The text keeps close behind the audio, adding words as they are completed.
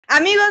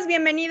Amigos,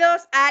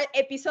 bienvenidos al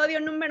episodio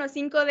número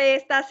 5 de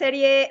esta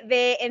serie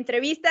de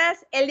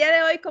entrevistas. El día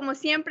de hoy, como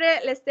siempre,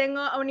 les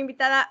tengo a una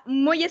invitada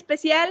muy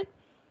especial.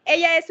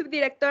 Ella es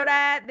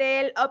subdirectora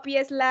del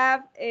OPS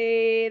Lab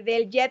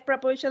del Jet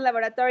Propulsion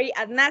Laboratory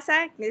at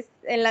NASA, que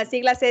en las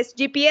siglas es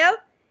GPL.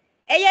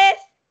 Ella es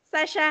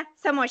Sasha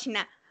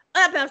Samochina.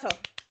 Un aplauso.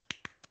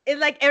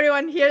 It's like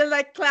everyone here is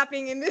like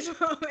clapping in this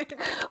moment.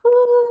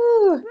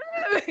 Woo!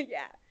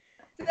 Yeah.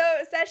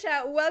 So,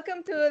 Sasha,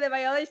 welcome to the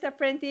Biologist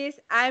Apprentice.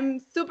 I'm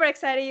super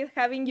excited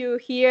having you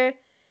here.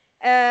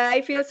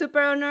 I feel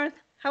super honored.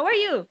 How are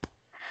you?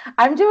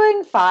 I'm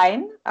doing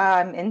fine.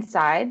 I'm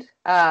inside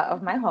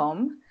of my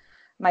home,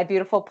 my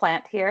beautiful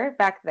plant here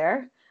back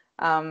there.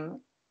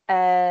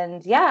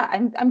 And yeah,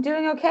 I'm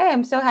doing okay.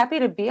 I'm so happy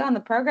to be on the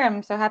program.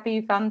 I'm so happy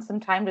you found some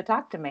time to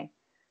talk to me.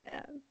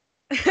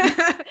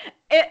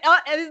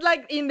 It's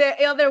like in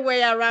the other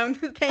way around.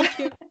 Thank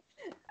you.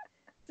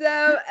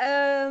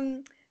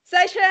 So,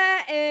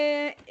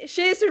 Sasha,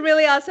 she's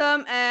really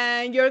awesome,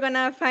 and you're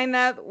gonna find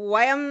out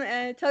why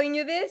I'm telling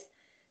you this.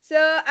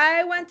 So,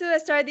 I want to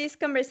start this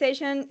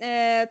conversation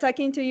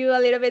talking to you a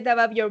little bit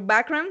about your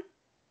background.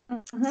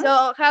 Mm-hmm.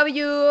 So, how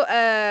you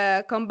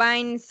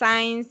combine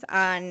science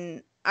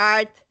and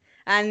art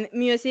and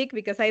music,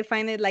 because I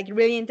find it like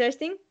really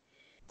interesting.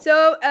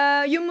 So,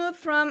 you moved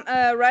from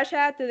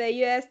Russia to the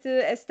US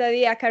to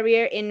study a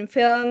career in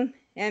film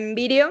and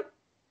video.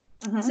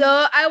 Mm-hmm.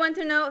 So I want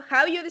to know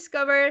how you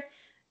discovered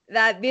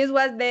that this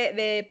was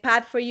the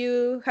path for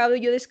you. How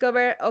did you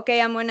discover,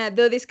 okay, I'm going to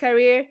do this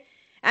career?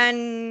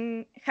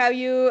 And how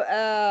you,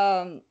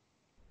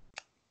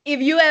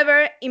 if you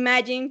ever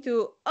imagine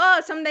to,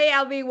 oh, someday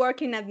I'll be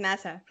working at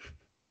NASA.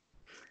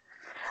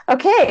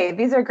 Okay,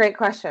 these are great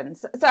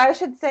questions. So I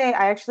should say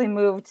I actually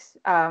moved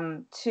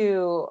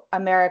to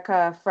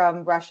America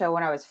from Russia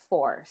when I was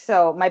 4.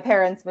 So my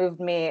parents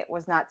moved me. It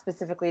was not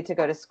specifically to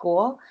go to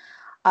school.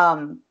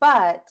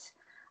 But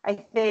I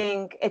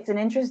think it's an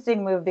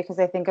interesting move because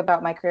I think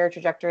about my career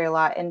trajectory a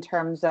lot in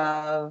terms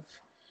of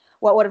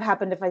what would have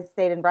happened if I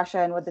stayed in Russia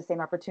and would the same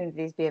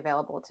opportunities be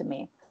available to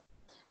me.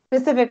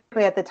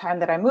 Specifically at the time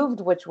that I moved,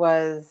 which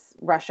was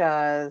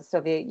Russia,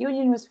 Soviet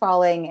Union was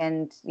falling.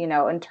 And, you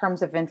know, in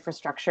terms of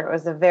infrastructure, it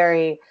was a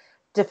very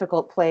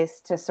difficult place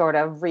to sort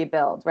of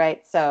rebuild,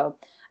 right? So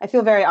I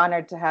feel very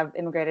honored to have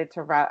immigrated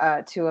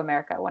to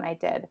America when I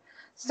did.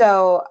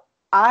 So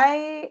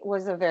I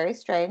was a very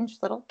strange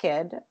little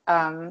kid.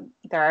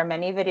 There are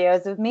many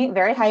videos of me,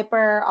 very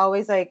hyper,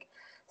 always like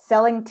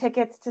selling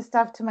tickets to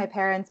stuff to my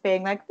parents,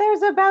 being like,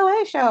 there's a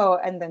ballet show.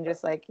 And then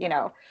just like, you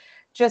know,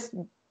 just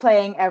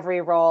playing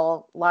every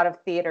role, a lot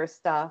of theater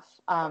stuff.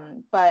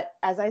 But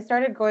as I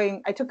started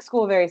going, I took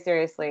school very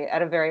seriously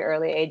at a very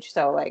early age.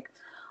 So like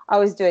I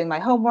was doing my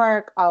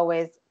homework,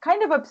 always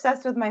kind of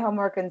obsessed with my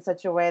homework in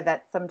such a way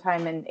that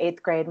sometime in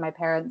 8th grade, my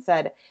parents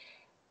said,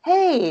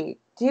 hey,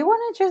 do you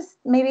want to just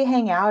maybe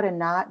hang out and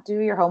not do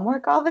your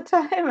homework all the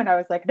time? And I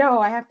was like, no,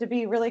 I have to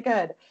be really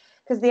good.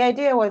 Because the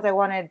idea was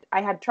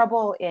I had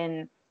trouble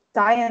in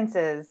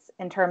sciences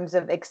in terms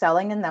of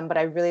excelling in them, but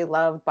I really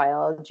loved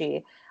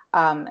biology.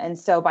 And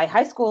so by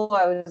high school,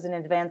 I was in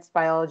advanced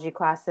biology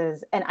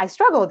classes and I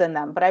struggled in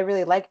them, but I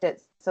really liked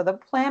it. So the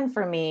plan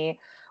for me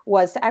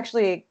was to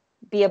actually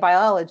be a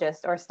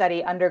biologist or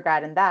study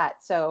undergrad in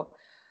that. So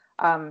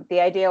the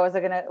idea was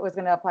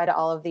gonna apply to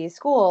all of these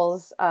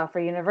schools for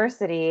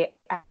university.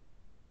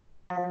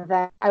 And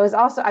then I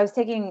was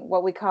taking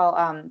what we call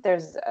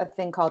there's a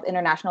thing called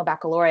International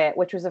Baccalaureate,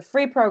 which was a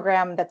free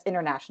program that's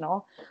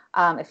international,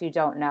 if you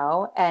don't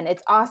know, and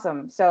it's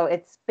awesome. So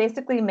it's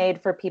basically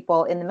made for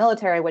people in the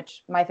military,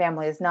 which my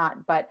family is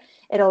not, but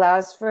it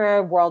allows for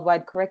a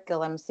worldwide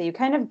curriculum. So you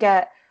kind of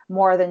get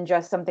more than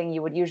just something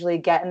you would usually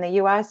get in the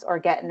US or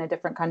get in a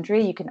different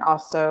country. You can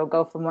also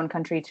go from one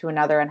country to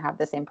another and have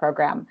the same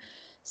program.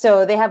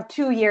 So they have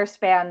 2-year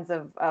spans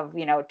of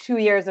 2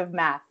 years of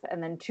math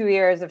and then 2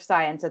 years of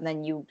science, and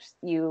then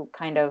you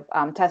kind of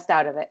test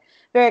out of it.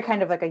 Very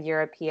kind of like a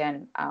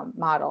European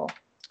model.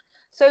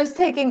 So I was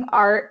taking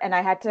art, and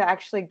I had to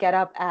actually get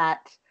up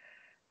at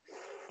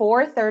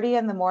 4:30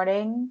 in the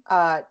morning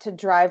to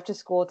drive to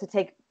school to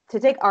take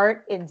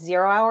art in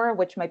 0 hour,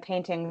 which my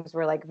paintings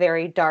were like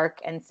very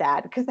dark and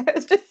sad because I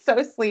was just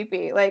so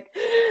sleepy. Like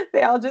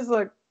they all just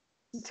look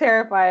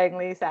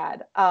terrifyingly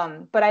sad.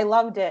 But I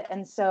loved it.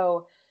 And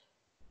so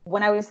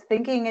when I was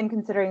thinking and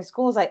considering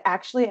schools, I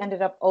actually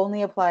ended up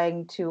only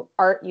applying to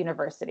art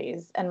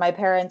universities. And my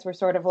parents were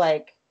sort of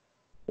like,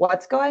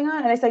 what's going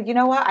on? And I said, you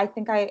know what? I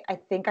think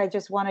I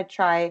just want to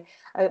try.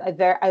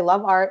 I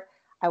love art.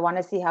 I want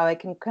to see how I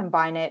can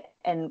combine it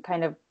and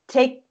kind of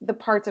take the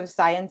parts of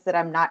science that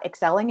I'm not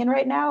excelling in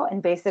right now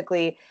and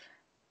basically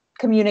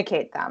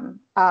communicate them.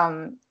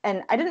 And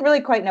I didn't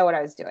really quite know what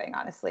I was doing,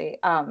 honestly.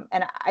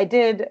 And I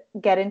did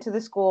get into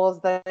the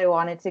schools that I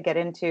wanted to get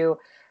into.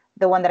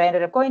 The one that I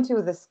ended up going to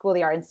was the School of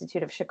the Art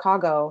Institute of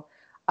Chicago.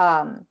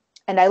 And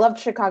I loved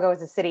Chicago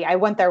as a city. I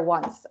went there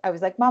once. I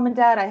was like, Mom and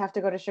Dad, I have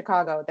to go to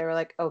Chicago. They were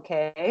like,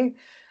 okay.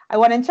 I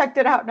went and checked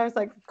it out and I was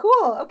like,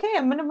 cool, okay,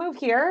 I'm going to move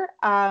here.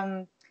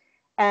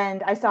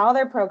 And I saw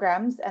their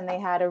programs, and they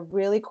had a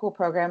really cool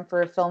program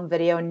for film,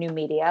 video, and new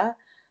media,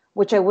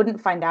 which I wouldn't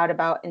find out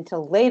about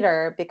until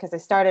later because I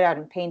started out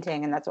in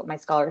painting, and that's what my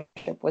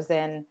scholarship was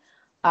in.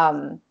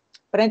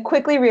 But I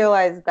quickly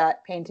realized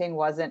that painting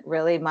wasn't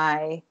really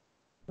my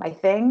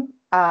thing.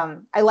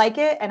 I like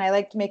it, and I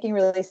liked making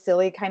really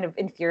silly, kind of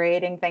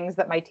infuriating things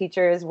that my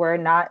teachers were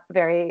not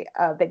very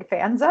big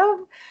fans of.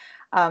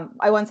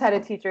 I once had a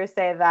teacher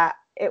say that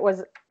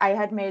I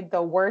had made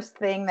the worst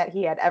thing that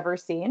he had ever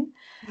seen.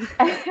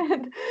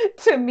 And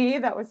to me,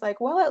 that was like,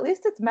 well, at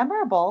least it's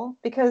memorable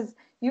because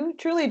you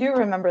truly do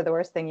remember the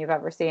worst thing you've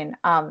ever seen.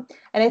 And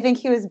I think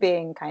he was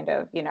being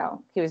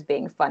he was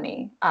being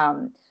funny.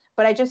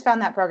 But I just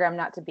found that program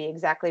not to be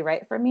exactly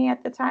right for me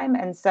at the time.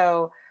 And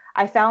so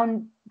I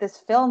found this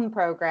film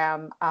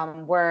program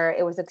where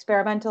it was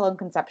experimental and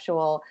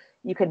conceptual.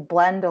 You could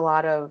blend a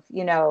lot of,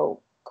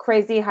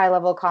 crazy high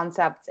level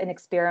concepts and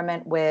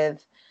experiment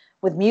with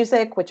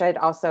music, which I'd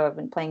also have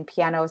been playing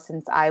piano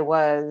since I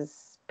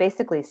was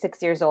basically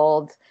 6 years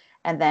old,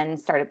 and then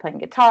started playing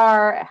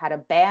guitar. I had a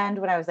band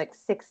when I was like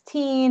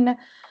 16.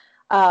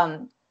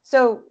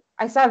 So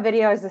I saw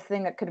video as this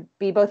thing that could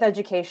be both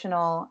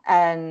educational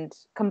and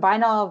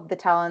combine all of the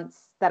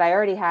talents that I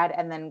already had,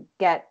 and then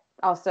get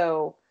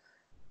also,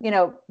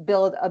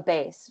 build a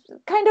base.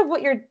 Kind of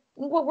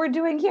what we're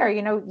doing here.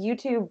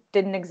 YouTube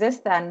didn't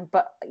exist then,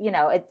 but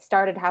it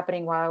started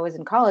happening while I was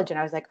in college, and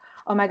I was like,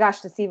 oh my gosh,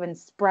 this even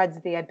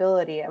spreads the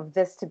ability of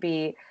this to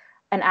be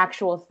an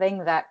actual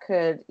thing that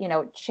could,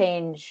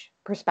 change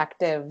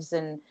perspectives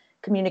and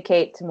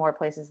communicate to more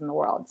places in the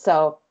world.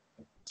 So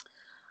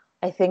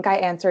I think I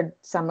answered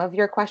some of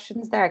your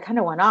questions there. I kind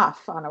of went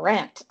off on a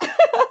rant.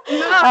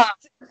 No,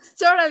 it's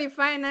totally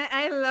fine.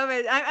 I love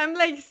it. I'm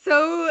like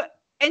so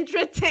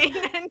entertained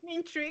and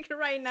intrigued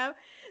right now.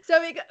 So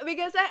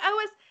because I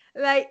was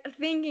like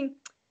thinking,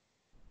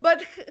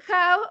 but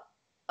how,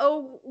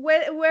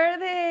 where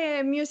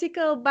the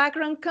musical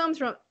background comes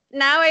from?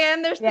 Now I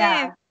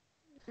understand. Yeah.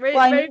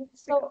 Very,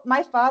 So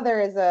my father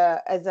is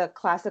a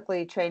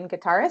classically trained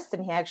guitarist,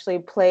 and he actually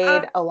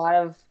played a lot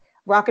of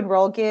rock and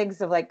roll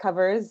gigs of like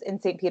covers in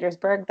St.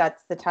 Petersburg.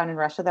 That's the town in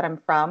Russia that I'm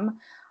from.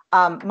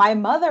 My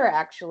mother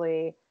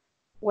actually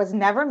was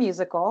never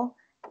musical,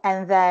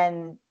 and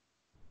then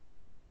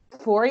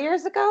 4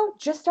 years ago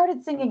just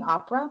started singing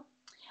opera.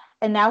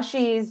 And now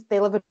they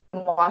live in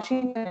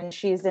Washington, and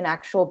she's in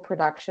actual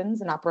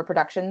productions and opera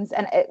productions.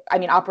 And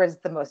opera is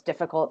the most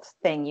difficult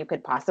thing you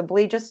could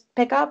possibly just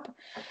pick up.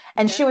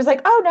 And she was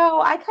like, oh no,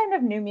 I kind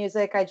of knew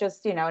music. I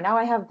just, now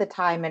I have the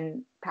time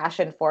and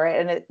passion for it.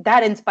 And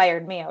that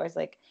inspired me. I was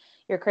like,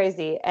 you're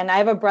crazy. And I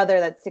have a brother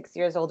that's 6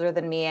 years older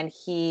than me, and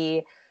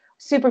he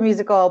super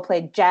musical,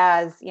 played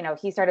jazz.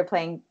 He started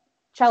playing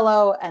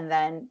cello, and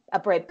then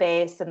upright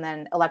bass, and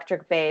then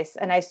electric bass.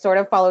 And I sort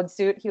of followed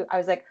suit. I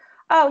was like,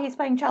 oh, he's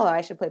playing cello, I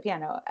should play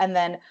piano. And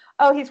then,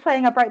 oh, he's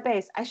playing upright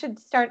bass, I should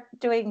start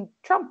doing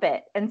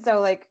trumpet. And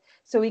so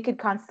we could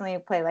constantly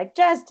play like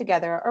jazz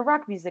together or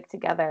rock music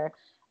together.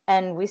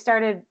 And we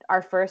started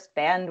our first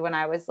band when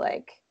I was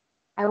like,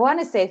 I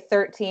want to say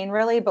 13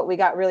 really, but we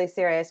got really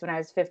serious when I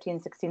was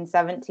 15, 16,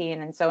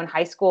 17. And so in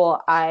high school,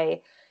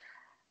 I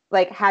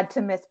had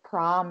to miss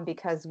prom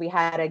because we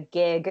had a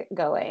gig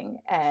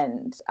going,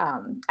 and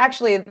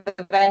actually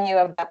the venue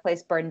of that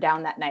place burned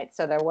down that night,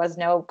 so there was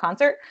no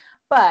concert.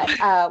 But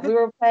we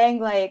were playing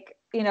like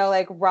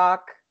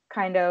rock,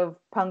 kind of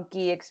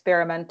punky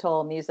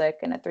experimental music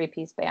in a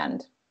 3-piece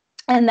band.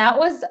 And that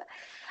was,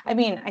 I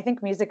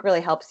think music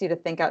really helps you to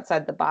think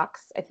outside the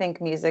box. I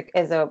think music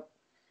is a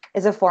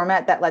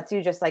format that lets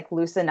you just like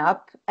loosen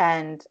up.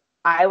 And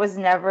I'm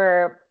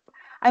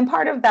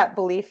part of that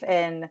belief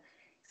in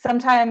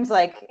sometimes,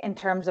 like in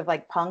terms of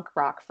like punk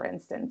rock, for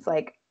instance,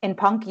 like in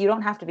punk, you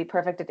don't have to be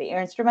perfect at the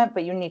instrument,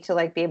 but you need to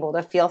like be able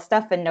to feel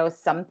stuff and know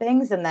some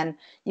things. And then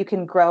you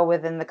can grow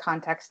within the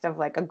context of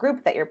like a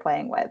group that you're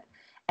playing with.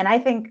 And I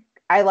think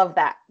I love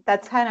that.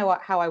 That's kind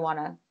of how I want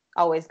to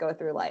always go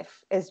through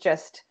life, is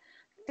just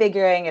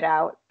figuring it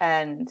out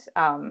and,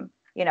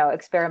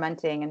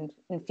 experimenting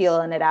and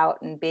feeling it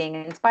out and being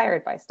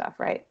inspired by stuff.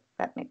 Right.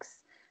 That makes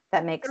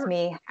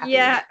me happy.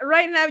 Yeah.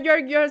 Right now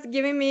you're just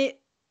giving me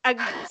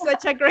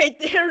such a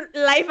great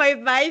life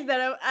advice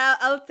that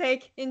I'll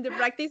take into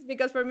practice,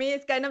 because for me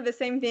it's kind of the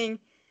same thing.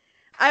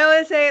 I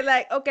always say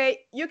like,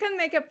 okay, you can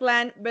make a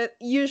plan, but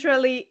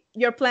usually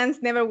your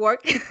plans never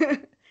work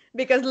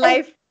because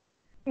life,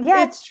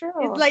 it's true.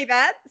 It's like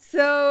that.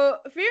 So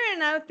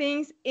figuring out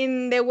things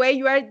in the way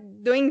you are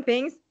doing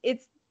things,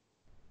 it's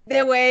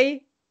the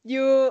way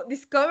you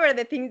discover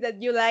the things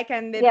that you like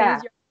and the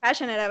things you're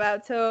passionate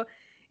about. So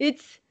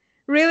it's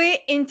really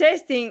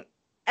interesting.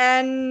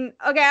 And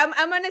okay,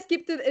 I'm gonna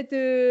skip to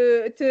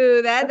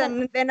that, okay.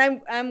 And then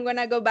I'm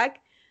gonna go back.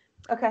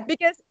 Okay.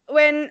 Because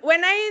when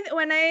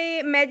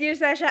I met you,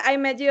 Sasha, I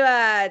met you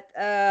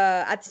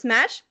at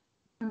Smash.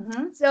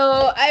 Mm-hmm.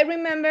 So I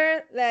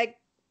remember, like,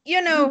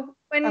 when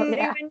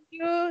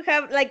you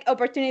have like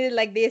opportunities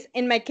like this.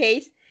 In my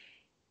case,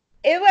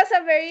 it was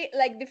a very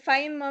like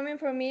defining moment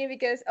for me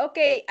because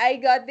okay, I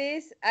got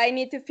this. I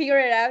need to figure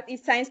it out.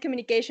 If science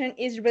communication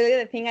is really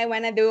the thing I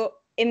want to do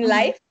in Mhm.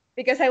 life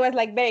because I was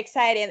like very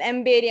excited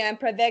and video and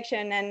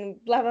production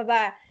and blah blah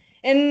blah.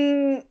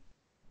 And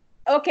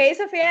okay,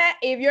 Sophia,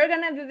 if you're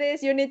gonna do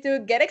this, you need to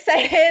get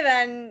excited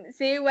and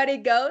see what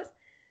it goes.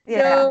 Yeah.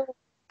 So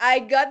I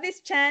got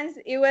this chance.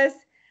 It was,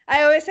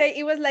 I always say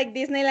it was like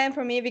Disneyland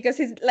for me because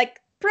it's like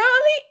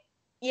probably,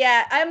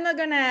 yeah, I'm not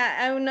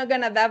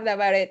gonna doubt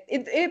about it.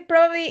 It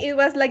probably, it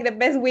was like the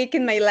best week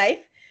in my life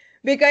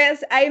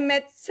because I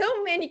met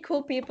so many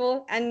cool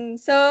people and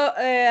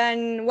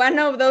one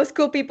of those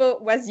cool people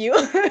was you.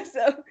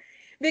 So,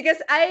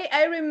 because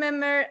I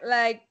remember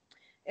like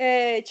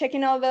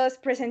checking all those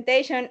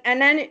presentation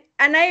and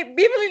I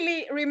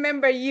vividly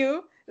remember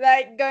you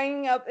like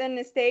going up on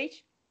the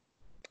stage.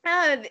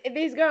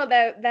 This girl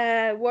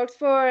that works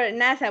for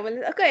NASA was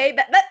okay.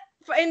 That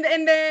in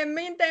the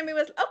meantime it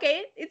was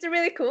okay. It's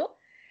really cool.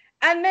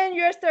 And then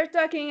you start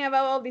talking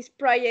about all these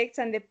projects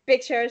and the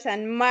pictures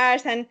and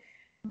Mars and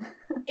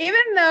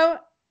even though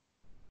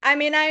I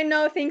mean I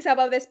know things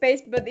about the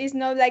space, but it's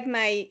not like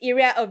my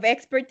area of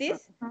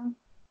expertise. Mhm.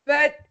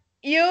 But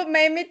you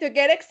made me to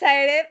get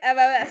excited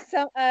about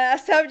a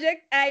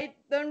subject I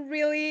don't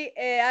really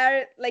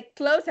are like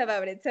close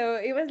about it. So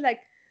it was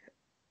like,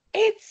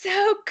 it's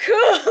so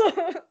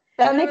cool.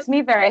 That And I was makes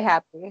me very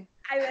happy.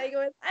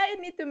 I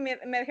need to meet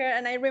her.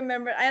 And I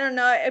remember, I don't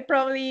know, I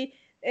probably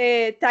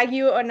tag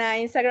you on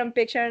an Instagram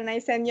picture and I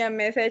send you a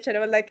message and I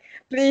was like,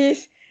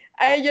 please,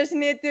 I just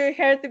need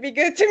her to be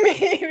good to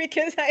me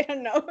because I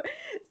don't know.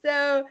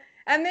 So,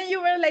 and then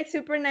you were like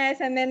super nice.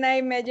 And then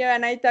I met you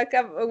and I talked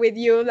with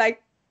you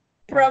like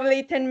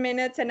probably 10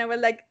 minutes and I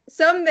was like,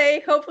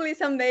 someday, hopefully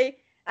someday,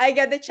 I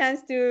get the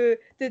chance to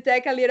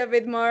talk a little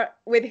bit more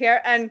with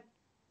her. And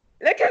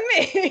look at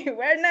me,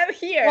 we're not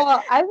here.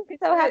 Well, I'm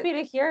so happy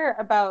to hear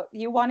about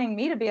you wanting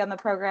me to be on the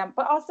program,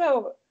 but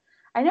also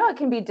I know it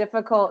can be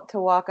difficult to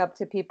walk up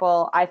to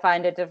people. I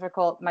find it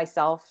difficult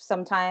myself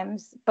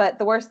sometimes, but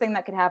the worst thing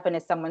that could happen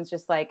is someone's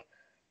just like,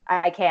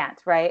 I can't,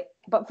 right?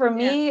 But for Yeah.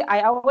 me,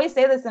 I always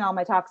say this in all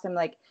my talks. I'm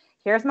like,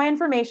 here's my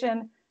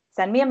information.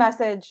 Send me a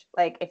message.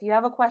 Like, if you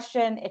have a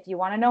question, if you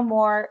want to know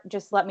more,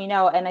 just let me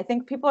know. And I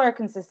think people are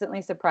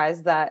consistently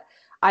surprised that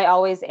I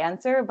always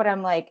answer, but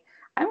I'm like,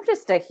 I'm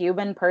just a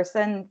human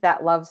person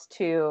that loves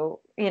to,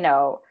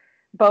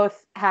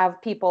 both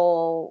have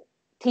people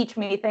teach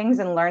me things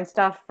and learn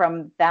stuff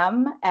from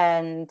them,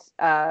 and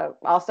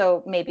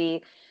also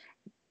maybe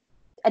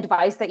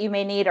advice that you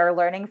may need or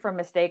learning from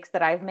mistakes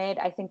that I've made.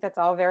 I think that's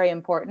all very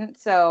important.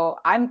 So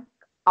I'm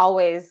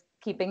always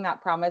keeping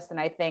that promise. And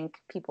I think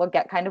people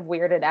get kind of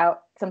weirded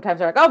out. Sometimes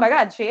they're like, oh my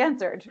God, she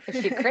answered.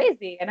 Is she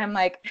crazy? And I'm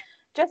like,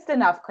 just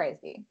enough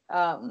crazy.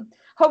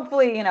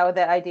 Hopefully,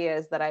 the idea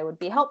is that I would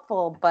be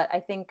helpful. But I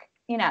think,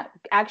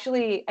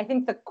 actually, I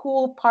think the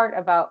cool part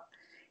about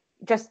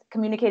just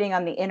communicating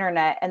on the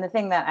internet, and the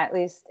thing that, at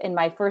least in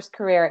my first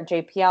career at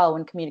JPL,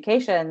 when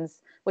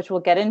communications, which we'll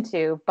get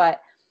into,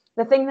 but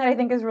the thing that I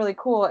think is really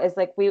cool is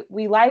like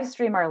we live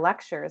stream our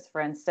lectures, for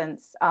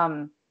instance.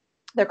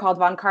 They're called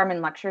Von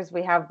Karman lectures.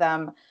 We have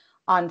them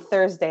on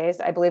Thursdays.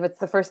 I believe it's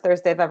the first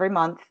Thursday of every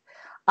month.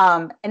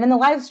 And in the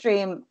live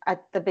stream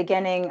at the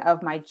beginning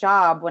of my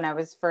job, when I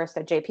was first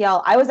at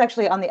JPL, I was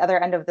actually on the other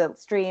end of the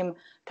stream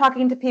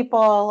talking to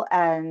people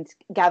and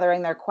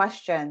gathering their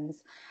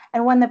questions.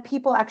 And when the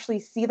people actually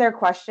see their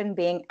question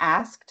being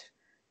asked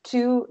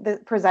to the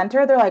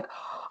presenter, they're like,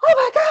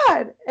 oh my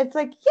God. It's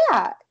like,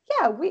 yeah,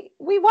 we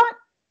want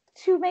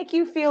to make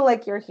you feel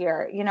like you're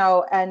here,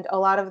 and a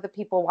lot of the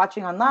people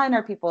watching online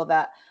are people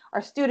that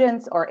are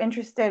students or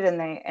interested,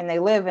 and they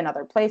live in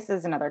other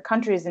places, in other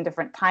countries, in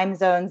different time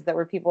zones. That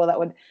were people that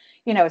would,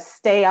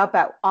 stay up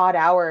at odd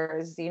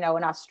hours, in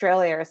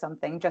Australia or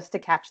something, just to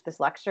catch this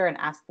lecture and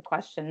ask the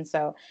question.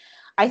 So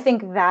I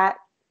think that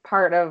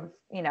part of,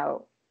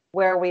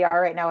 where we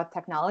are right now with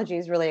technology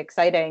is really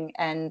exciting.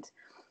 And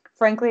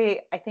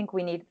frankly, I think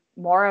we need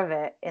more of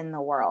it in the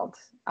world.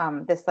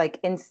 This like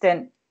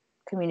instant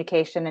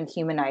communication and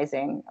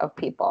humanizing of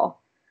people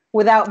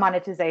without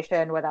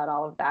monetization, without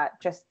all of that.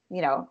 Just,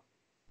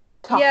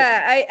 talking.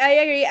 Yeah, I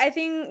agree. I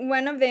think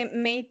one of the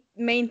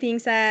main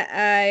things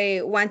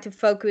I want to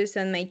focus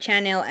on my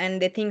channel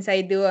and the things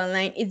I do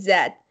online is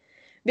that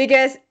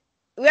because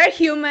we are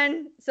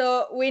human,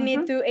 so we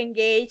need Mm-hmm. to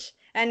engage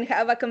and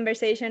have a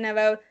conversation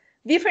about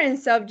different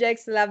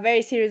subjects, a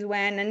very serious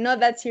one and not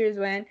that serious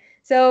one.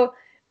 So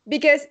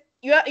because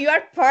you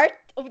are part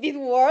of this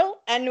world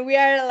and we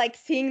are like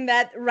seeing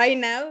that right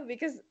now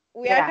because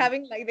we are Yeah.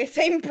 having like the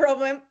same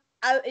problem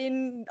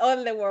in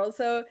all the world.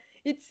 So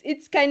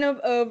it's kind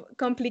of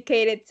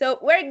complicated. So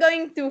we're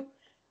going to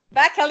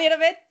back a little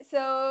bit.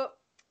 So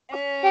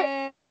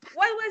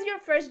what was your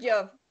first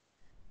job?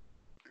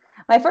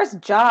 My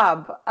first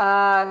job.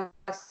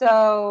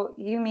 So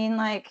you mean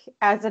like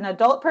as an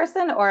adult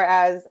person or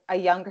as a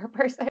younger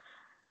person?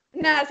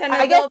 No, as an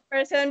I guess adult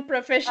person, as an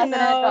professional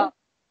adult,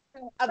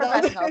 adult.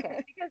 professional.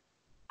 Okay, because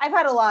I've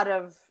had a lot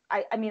of.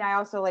 I mean, I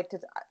also like to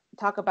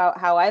talk about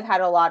how I've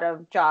had a lot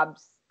of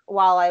jobs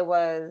while I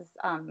was,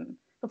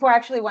 before I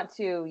actually went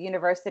to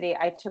university,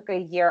 I took a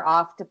year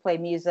off to play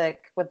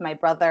music with my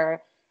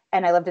brother,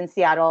 and I lived in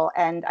Seattle,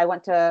 and I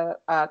went to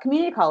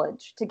community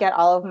college to get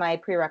all of my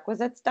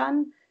prerequisites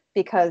done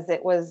because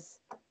it was,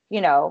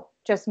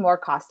 just more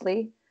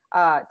costly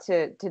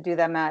to do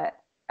them at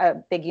a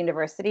big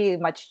university,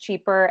 much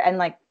cheaper. And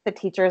like the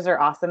teachers are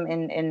awesome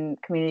in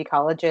community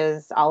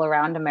colleges all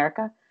around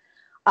America.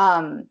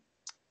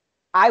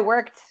 I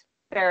worked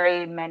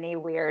very many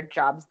weird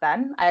jobs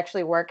then. I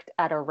actually worked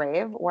at a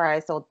rave where I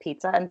sold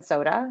pizza and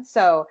soda.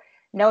 So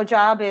no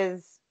job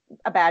is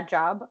a bad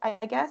job, I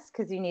guess,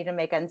 because you need to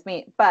make ends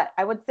meet. But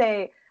I would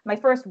say my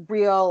first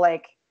real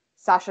like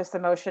Sasha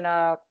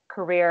Samochina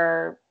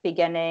career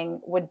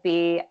beginning would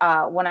be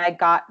when I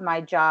got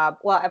my job.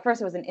 Well, at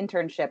first it was an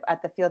internship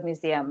at the Field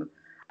Museum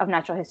of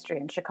Natural History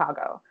in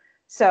Chicago.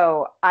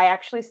 So I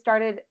actually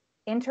started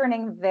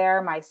interning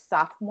there my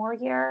sophomore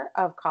year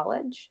of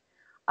college.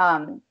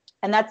 And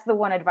that's the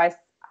one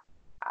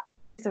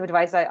piece of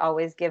advice I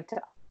always give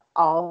to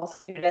all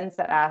students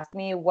that ask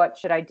me, what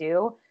should I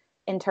do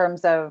in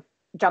terms of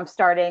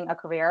jumpstarting a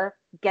career?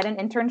 Get an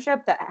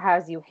internship that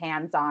has you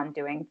hands-on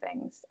doing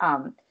things.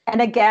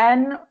 And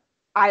again,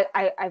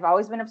 I've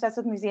always been obsessed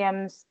with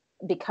museums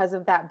because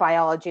of that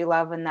biology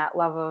love and that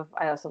love of,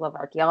 I also love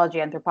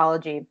archaeology,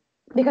 anthropology.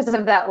 Because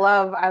of that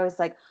love, I was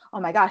like,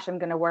 oh my gosh, I'm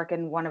going to work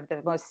in one of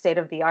the most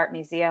state-of-the-art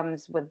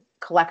museums with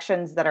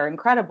collections that are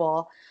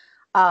incredible.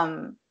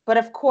 But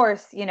of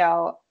course, in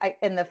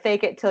the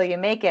fake it till you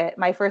make it,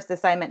 my first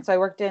assignment. So I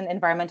worked in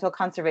environmental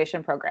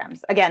conservation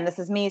programs. Again, this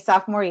is me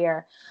sophomore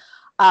year.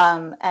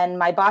 And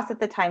my boss at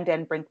the time,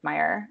 Dan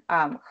Brinkmeyer,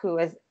 who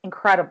is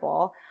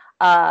incredible,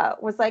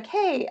 was like,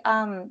 hey,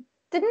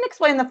 didn't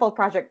explain the full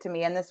project to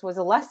me. And this was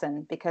a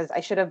lesson because I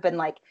should have been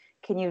like,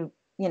 can you,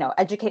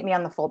 educate me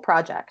on the full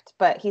project?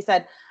 But he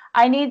said,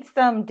 I need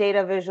some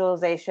data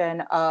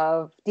visualization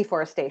of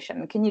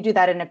deforestation. Can you do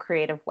that in a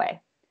creative way?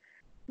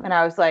 And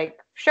I was like,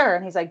 sure.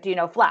 And he's like, do you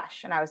know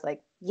Flash? And I was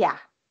like, yeah.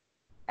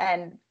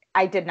 And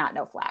I did not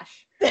know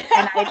Flash.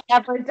 And I'd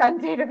never done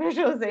data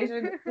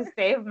visualization to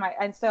save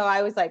and so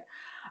I was like,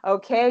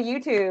 okay,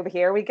 YouTube,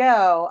 here we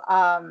go.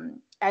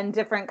 And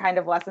different kind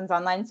of lessons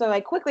online. So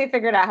I quickly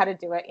figured out how to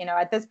do it.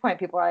 At this point,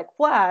 people are like,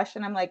 Flash.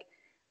 And I'm like,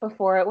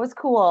 before it was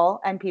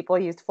cool and people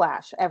used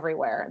Flash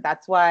everywhere.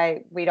 That's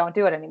why we don't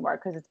do it anymore,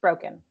 because it's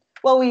broken.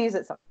 Well, we use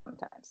it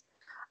sometimes.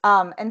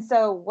 And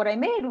so what I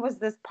made was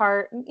this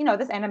part,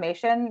 this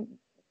animation.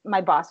 My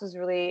boss was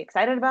really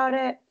excited about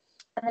it.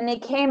 And then he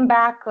came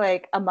back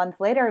like a month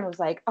later and was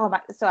like, oh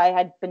my, so I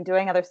had been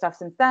doing other stuff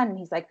since then. And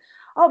he's like,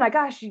 oh my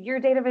gosh, your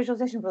data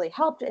visualization really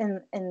helped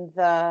in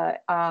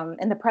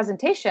the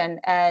presentation.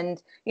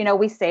 And,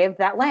 we saved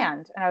that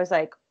land. And I was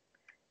like,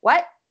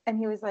 what? And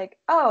he was like,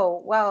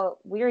 oh, well,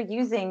 we're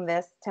using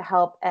this to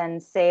help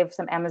and save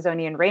some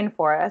Amazonian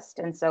rainforest.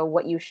 And so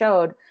what you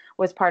showed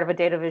was part of a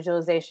data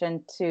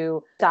visualization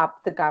to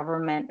stop the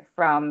government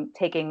from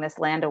taking this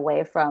land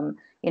away from,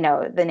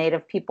 the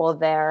native people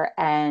there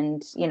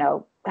and,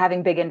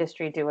 having big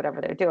industry do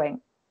whatever they're doing.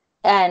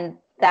 And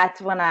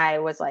that's when I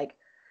was like,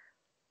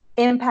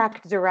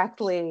 impact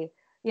directly,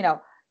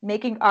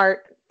 making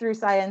art through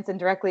science and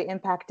directly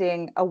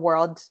impacting a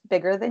world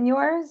bigger than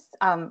yours,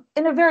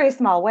 in a very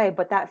small way.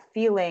 But that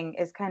feeling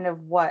is kind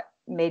of what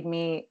made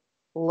me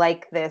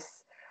like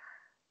this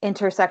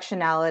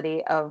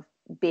intersectionality of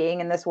being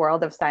in this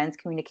world of science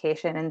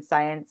communication and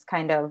science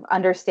kind of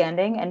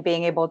understanding and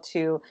being able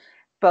to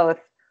both.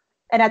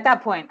 And at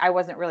that point, I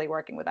wasn't really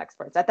working with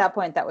experts. At that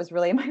point, that was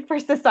really my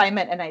first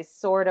assignment. And I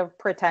sort of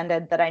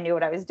pretended that I knew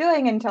what I was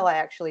doing until I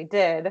actually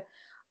did.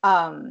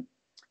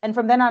 And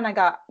from then on, I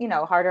got,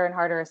 harder and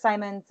harder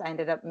assignments. I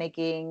ended up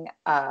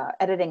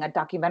editing a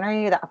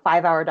documentary, a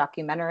 5-hour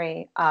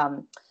documentary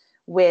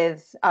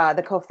with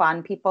the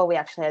Kofan people. We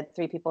actually had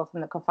 3 people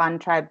from the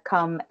Kofan tribe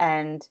come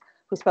and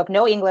who spoke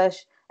no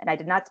English, and I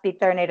did not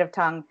speak their native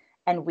tongue.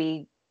 And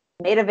we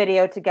made a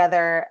video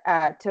together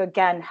to,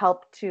 again,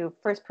 help to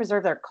first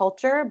preserve their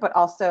culture, but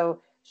also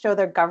show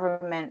their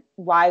government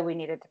why we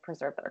needed to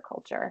preserve their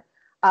culture.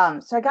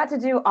 So I got to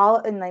do all,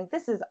 and like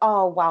this is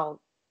all while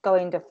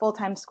going to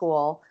full-time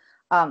school.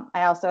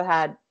 I also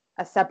had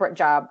a separate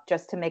job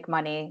just to make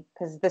money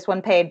because this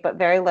one paid, but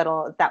very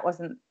little. That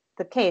wasn't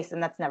the case,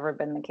 and that's never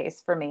been the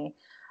case for me.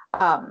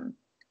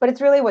 But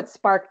it's really what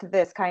sparked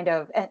this kind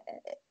of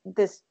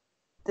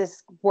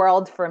this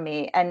world for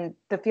me. And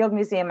the Field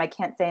Museum, I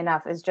can't say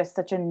enough, is just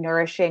such a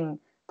nourishing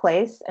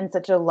place and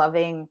such a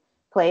loving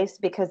place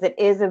because it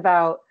is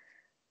about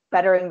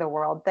bettering the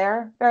world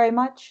there very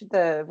much.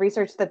 The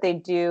research that they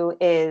do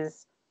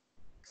is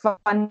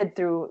funded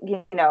through,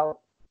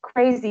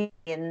 crazy,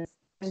 and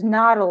there's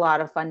not a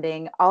lot of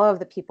funding. All of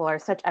the people are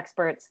such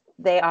experts.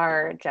 They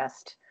are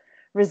just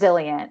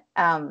resilient.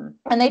 And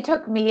they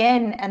took me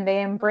in and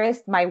they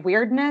embraced my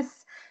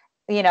weirdness,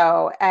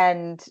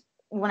 and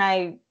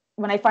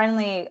when I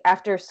finally,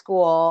 after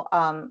school,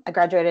 I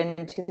graduated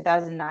in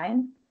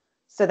 2009.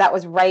 So that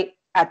was right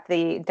at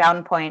the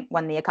down point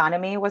when the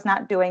economy was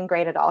not doing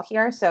great at all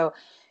here. So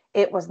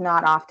it was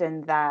not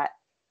often that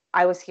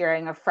I was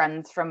hearing of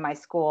friends from my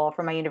school,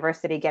 from my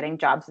university, getting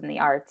jobs in the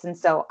arts. And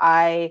so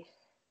I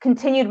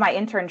continued my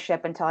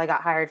internship until I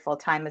got hired full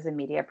time as a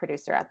media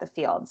producer at the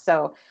Field.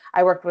 So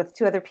I worked with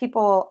two other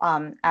people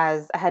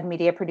as a head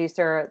media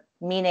producer,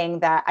 meaning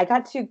that I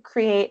got to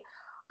create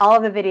all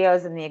of the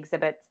videos and the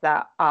exhibits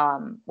that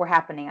were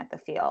happening at the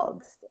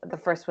Field. The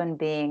first one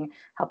being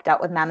helped out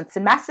with mammoths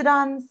and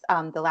mastodons.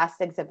 The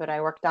last exhibit I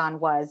worked on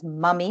was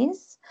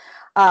mummies.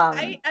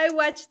 I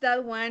watched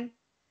that one.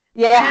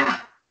 Yeah.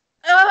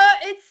 Oh,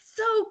 it's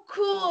so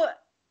cool.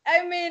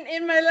 I mean,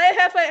 in my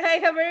life, I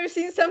have ever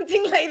seen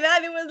something like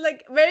that. It was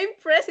like very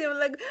impressive.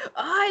 Like,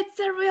 oh, it's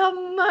a real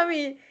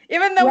mummy.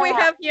 Even though we Yeah.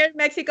 have here in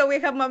Mexico, we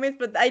have mummies,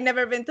 but I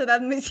never been to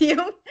that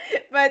museum.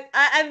 But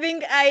I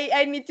think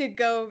I need to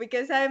go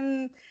because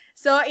I'm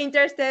so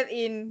interested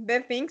in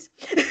the things.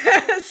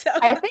 So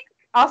I think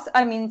also,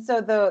 I mean,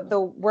 so the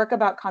work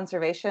about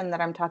conservation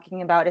that I'm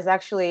talking about is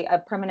actually a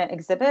permanent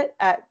exhibit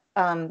at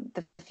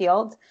the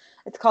Field.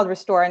 It's called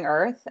Restoring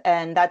Earth,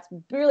 and that's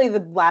really the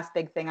last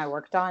big thing I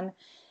worked on.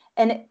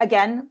 And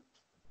again,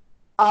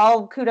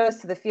 all kudos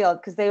to the Field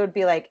because they would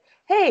be like,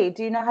 "Hey,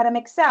 do you know how to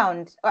make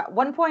sound?" At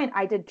one point,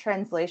 I did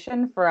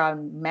translation for a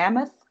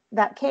mammoth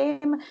that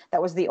came.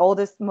 That was the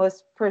oldest,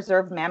 most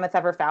preserved mammoth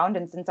ever found,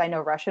 and since I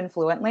know Russian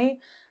fluently,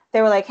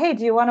 they were like, "Hey,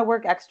 do you want to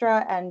work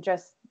extra and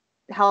just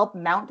help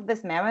mount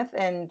this mammoth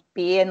and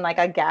be in like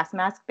a gas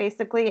mask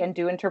basically and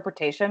do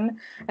interpretation?"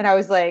 And I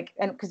was like,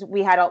 and because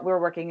we were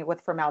working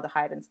with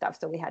formaldehyde and stuff,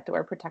 so we had to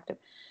wear protective.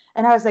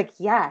 And I was like,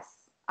 yes.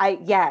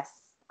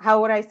 How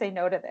would I say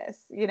no to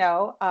this?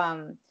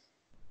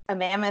 A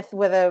mammoth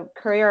with a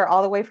career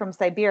all the way from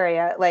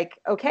Siberia, like,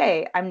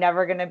 okay, I'm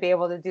never going to be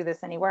able to do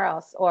this anywhere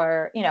else.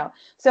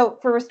 So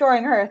for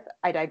Restoring Earth,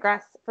 I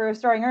digress. For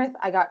Restoring Earth,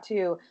 I got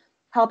to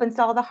help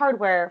install the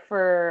hardware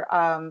for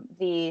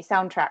the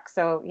soundtrack.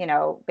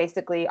 So,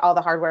 basically all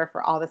the hardware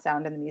for all the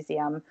sound in the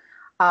museum.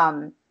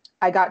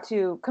 I got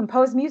to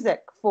compose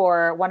music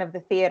for one of the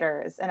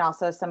theaters and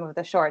also some of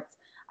the shorts.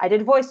 I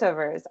did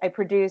voiceovers. I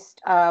produced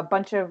a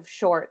bunch of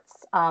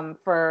shorts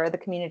for the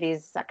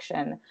communities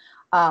section.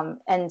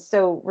 And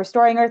so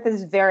Restoring Earth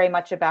is very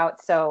much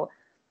about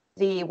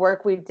the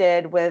work we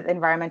did with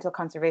environmental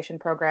conservation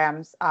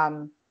programs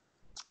and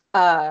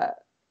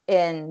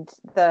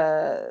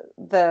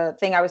the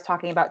thing I was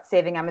talking about,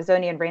 saving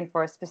Amazonian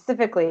rainforest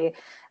specifically,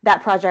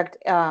 that project,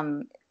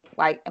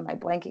 why am I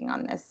blanking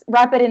on this?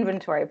 Rapid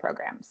inventory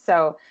program.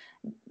 So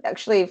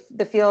actually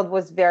the Field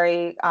was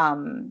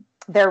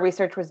their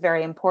research was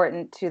very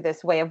important to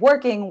this way of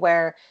working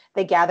where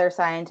they gather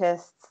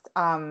scientists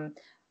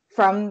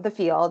from the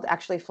Field,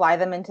 actually fly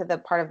them into the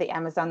part of the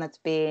Amazon that's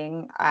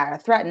being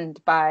threatened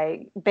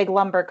by big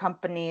lumber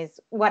companies,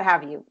 what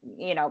have you.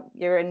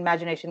 Your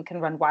imagination can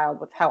run wild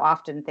with how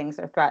often things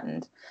are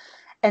threatened.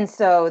 And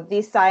so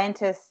these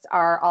scientists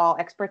are all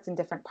experts in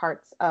different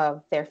parts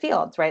of their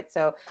fields, right?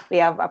 So we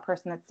have a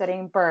person that's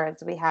studying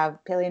birds, we have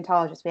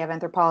paleontologists, we have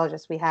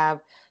anthropologists, we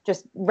have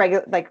just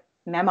regular, like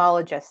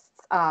mammalogists.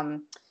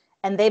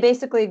 And they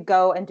basically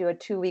go and do a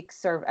 3-week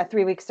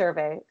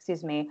survey,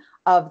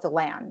 of the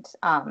land.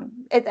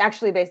 It's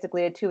actually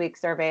basically a 2-week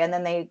survey. And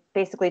then they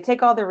basically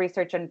take all the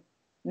research and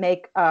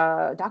make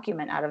a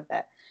document out of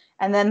it.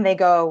 And then they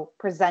go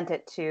present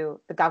it to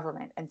the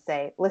government and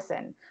say,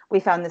 listen, we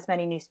found this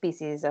many new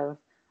species of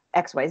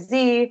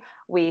XYZ.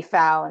 We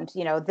found,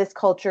 this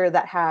culture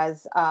that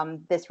has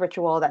this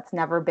ritual that's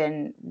never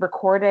been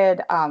recorded.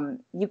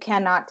 You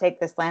cannot take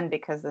this land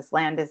because this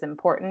land is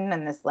important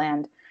and this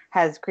land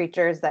has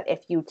creatures that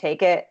if you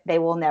take it, they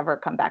will never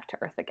come back to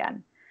Earth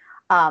again.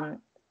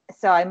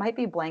 So I might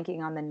be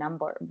blanking on the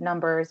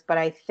numbers, but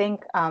I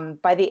think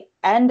by the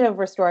end of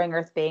Restoring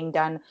Earth being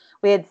done,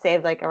 we had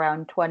saved like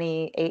around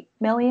 28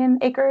 million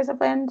acres of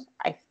land.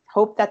 I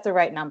hope that's the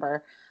right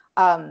number.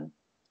 And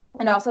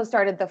also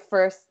started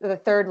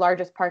the third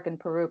largest park in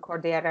Peru,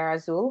 Cordillera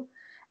Azul.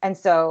 And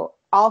so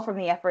all from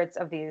the efforts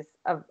of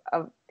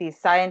these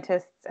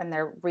scientists and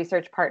their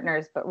research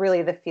partners, but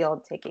really the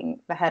Field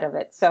taking the head of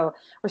it. So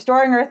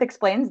Restoring Earth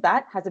explains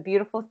that, has a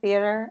beautiful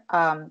theater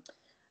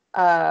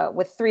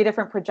with 3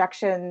 different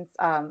projections.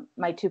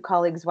 My 2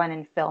 colleagues went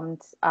and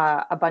filmed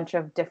a bunch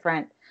of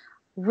different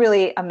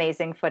really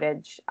amazing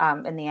footage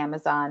in the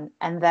Amazon.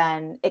 And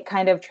then it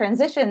kind of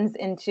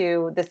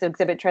this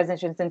exhibit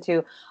transitions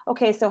into,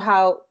 okay, so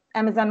how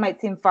Amazon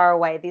might seem far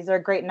away. These are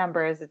great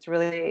numbers. It's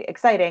really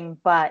exciting,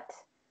 but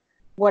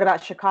what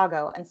about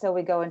Chicago? And so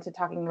we go into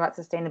talking about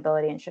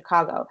sustainability in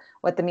Chicago,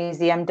 what the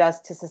museum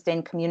does to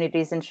sustain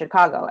communities in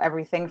Chicago,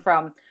 everything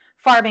from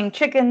farming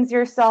chickens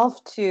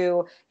yourself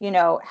to,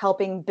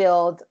 helping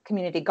build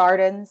community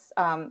gardens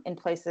in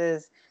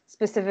places,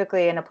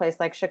 specifically in a place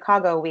like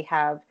Chicago, we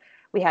had,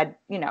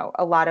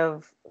 a lot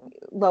of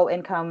low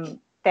income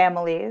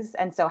families.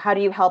 And so how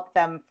do you help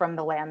them from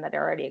the land that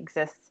already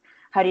exists?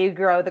 How do you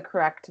grow the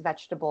correct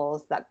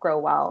vegetables that grow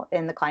well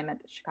in the climate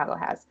that Chicago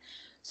has?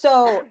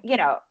 So,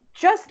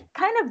 just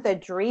kind of the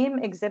dream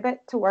exhibit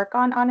to work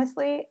on,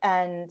 honestly.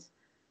 And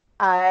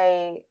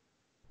I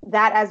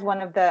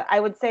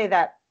would say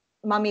that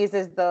Mummies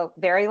is the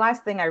very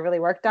last thing I really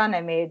worked on.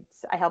 I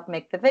helped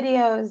make the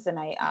videos, and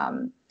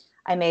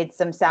I made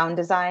some sound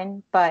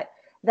design, but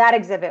that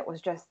exhibit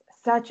was just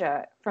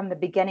from the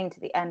beginning to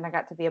the end, I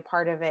got to be a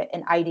part of it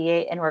and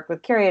ideate and work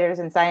with curators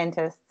and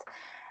scientists.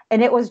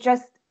 And it was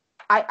just,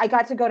 I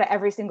got to go to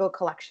every single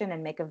collection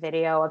and make a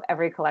video of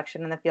every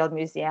collection in the Field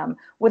Museum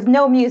with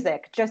no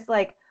music, just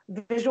like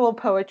visual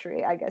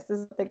poetry, I guess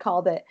is what they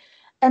called it.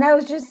 And I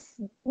was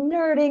just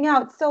nerding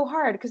out so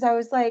hard because I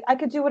was like, I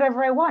could do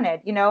whatever I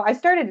wanted. I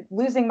started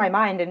losing my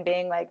mind and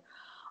being like,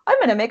 I'm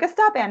going to make a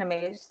stop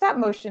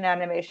motion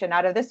animation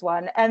out of this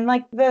one. And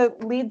like the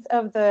leads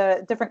of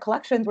the different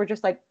collections were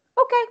just like,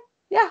 okay,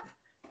 yeah,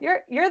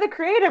 you're the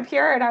creative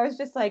here. And I was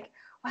just like,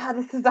 wow,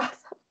 this is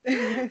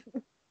awesome.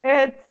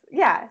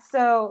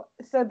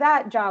 So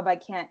that job I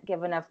can't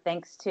give enough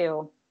thanks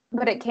to,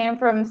 but it came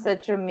from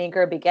such a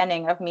meager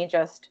beginning of me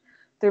just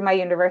through my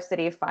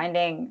university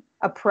finding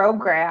a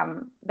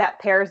program that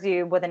pairs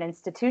you with an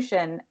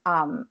institution.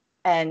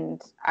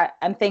 And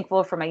I'm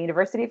thankful for my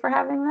university for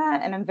having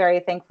that. And I'm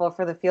very thankful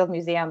for the Field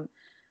Museum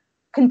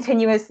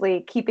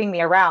continuously keeping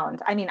me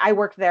around. I mean, I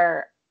worked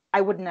there. I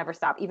would never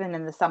stop. Even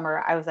in the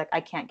summer, I was like, I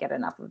can't get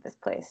enough of this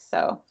place.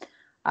 So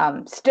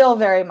still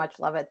very much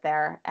love it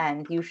there.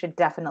 And you should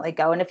definitely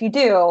go. And if you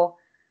do,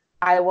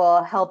 I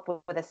will help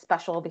with a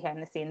special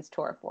behind the scenes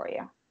tour for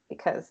you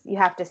because you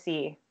have to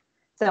see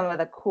some of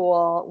the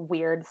cool,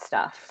 weird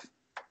stuff.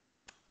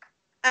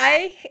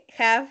 I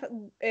have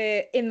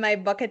in my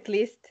bucket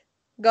list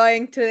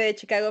going to the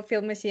Chicago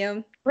Film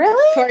Museum.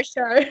 Really? For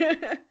sure.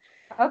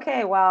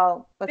 Okay,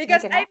 well,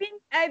 because I've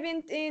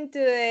been into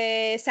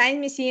the Science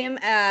Museum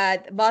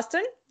at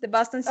Boston, the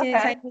Boston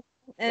Science Museum,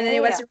 and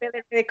it was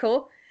really, really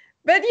cool.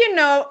 But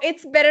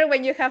it's better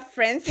when you have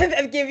friends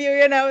that give you,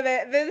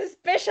 the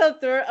special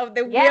tour of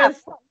the weird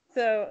stuff.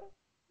 So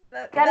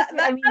that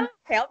will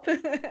help.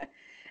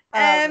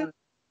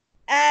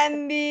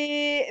 And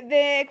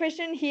the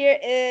question here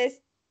is,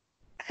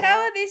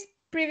 how this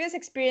previous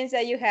experience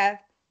that you have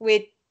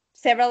with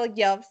several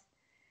jobs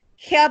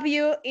help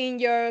you in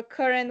your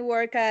current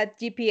work at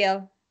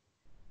GPL?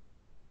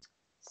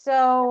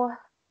 So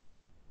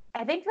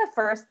I think the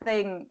first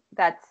thing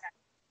that's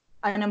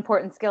an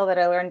important skill that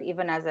I learned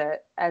even as a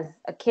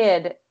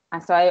kid.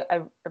 So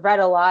I read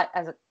a lot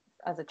as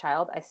a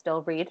child. I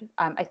still read.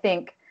 I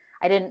think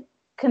I didn't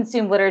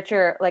consume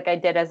literature like I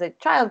did as a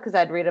child because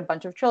I'd read a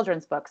bunch of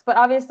children's books. But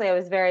obviously I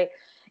was very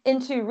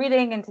into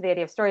reading, into the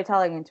idea of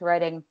storytelling, into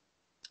writing.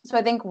 So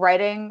I think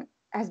writing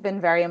has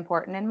been very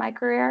important in my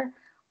career.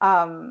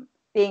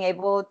 Being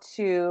able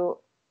to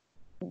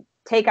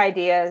take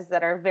ideas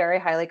that are very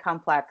highly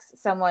complex,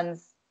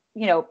 someone's,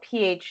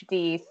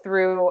 PhD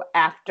through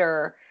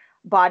after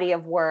body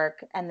of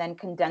work, and then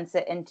condense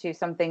it into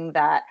something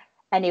that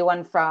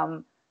anyone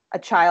from a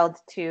child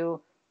to,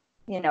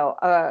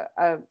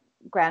 a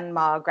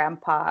grandma,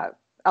 grandpa,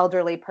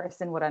 elderly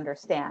person would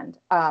understand.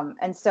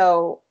 And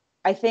so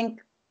I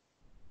think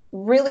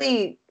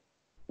really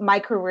my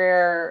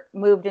career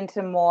moved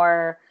into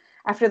more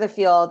after the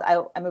field.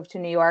 I moved to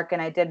New York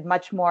and I did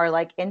much more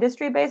like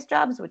industry-based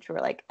jobs, which were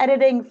like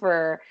editing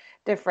for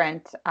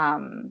different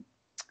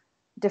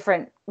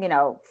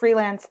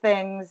freelance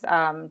things,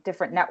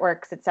 different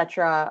networks,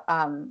 etc.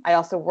 I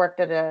also worked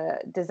at a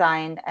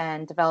design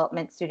and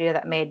development studio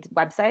that made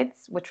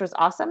websites, which was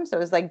awesome. So it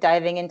was like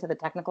diving into the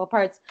technical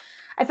parts.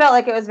 I felt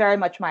like it was very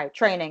much my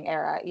training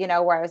era,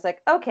 where I was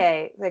like,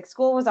 okay, like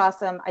school was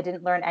awesome. I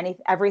didn't learn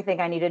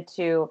everything I needed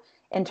to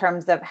in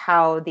terms of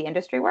how the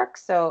industry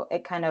works. So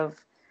it kind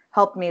of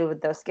helped me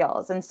with those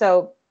skills. And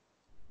so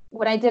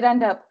when I did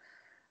end up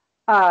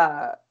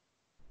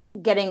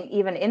getting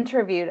even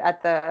interviewed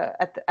at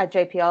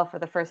JPL for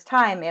the first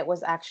time, it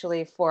was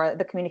actually for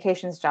the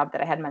communications job that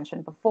I had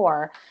mentioned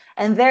before.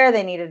 And there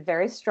they needed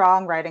very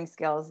strong writing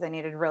skills. They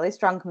needed really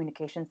strong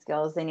communication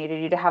skills. They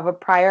needed you to have a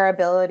prior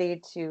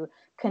ability to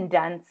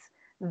condense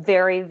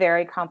very,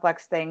 very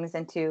complex things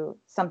into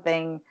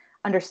something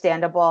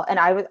understandable. And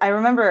I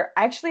remember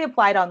I actually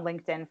applied on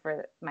LinkedIn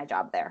for my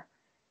job there.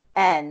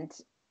 And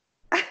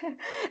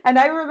and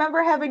I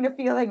remember having a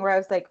feeling where I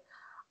was like,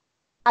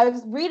 I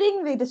was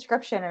reading the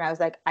description and I was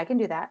like, I can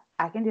do that.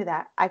 I can do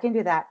that. I can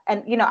do that.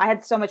 And, I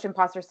had so much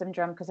imposter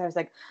syndrome because I was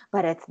like,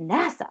 but it's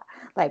NASA.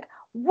 Like,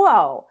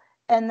 whoa.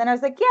 And then I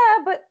was like,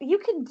 yeah, but you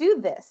can do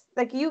this.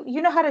 Like, you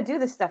know how to do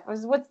this stuff.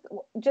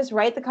 Just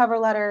write the cover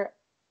letter,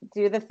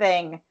 do the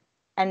thing,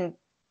 and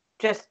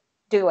just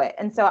do it.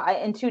 And so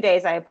in 2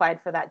 days, I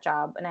applied for that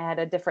job, and I had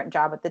a different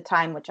job at the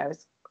time, which I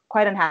was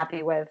quite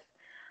unhappy with.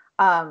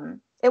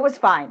 It was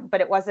fine,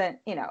 but it wasn't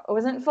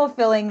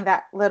fulfilling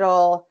that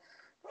little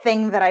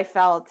thing that I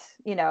felt,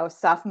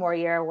 sophomore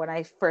year when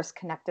I first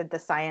connected the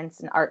science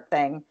and art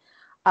thing.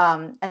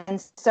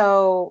 And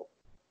so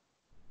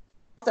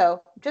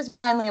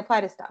just finally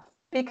apply to stuff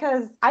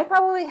because I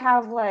probably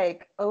have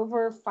like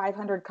over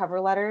 500 cover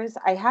letters.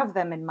 I have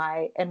them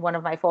in one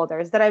of my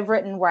folders that I've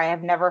written where I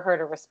have never heard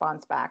a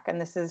response back.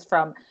 And this is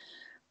from,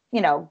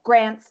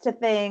 grants to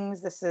things.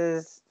 This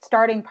is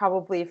starting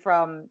probably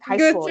from high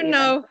school. Good to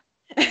know.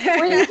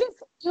 Where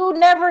you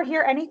never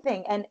hear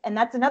anything. And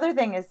that's another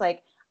thing is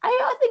like,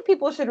 I think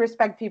people should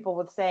respect people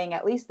with saying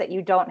at least that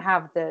you don't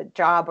have the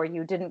job or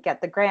you didn't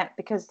get the grant,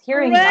 because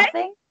hearing Right?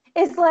 nothing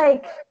is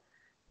like,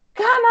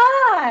 come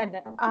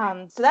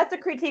on. So that's a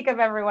critique of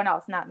everyone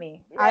else, not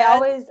me. I Yes.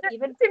 always,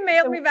 even She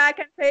mailed so, me back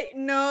and say,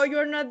 no,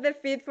 you're not the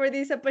fit for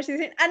this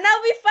opposition. And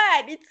I'll be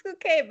fine. It's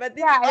okay. But it's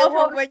yeah, it awful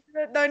won't. when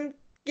you don't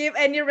give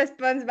any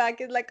response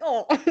back. It's like,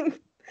 oh.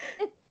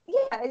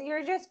 Yeah,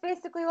 you're just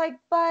basically like,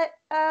 but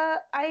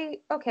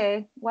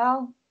okay,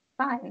 well,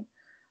 fine.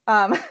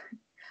 Um,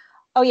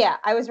 oh yeah,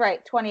 I was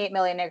right. 28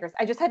 million acres.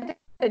 I just had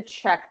to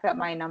check that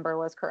my number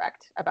was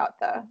correct about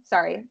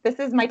sorry, this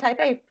is my type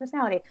A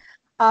personality.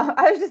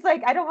 I was just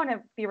like, I don't want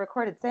to be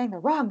recorded saying the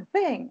wrong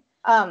thing.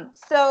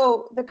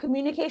 So the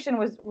communication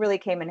really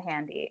came in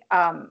handy.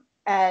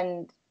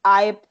 And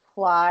I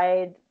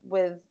applied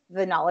with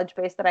the knowledge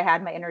base that I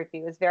had. My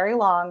interview was very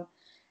long.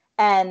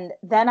 And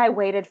then I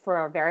waited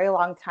for a very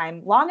long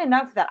time, long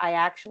enough that I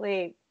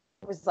actually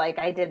was like,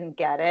 I didn't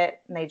get it.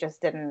 And they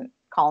just didn't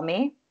call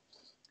me.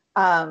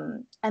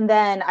 And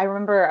then I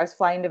remember I was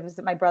flying to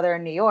visit my brother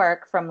in New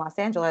York from Los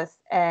Angeles,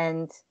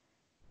 and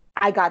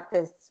I got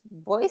this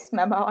voice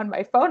memo on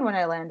my phone when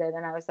I landed,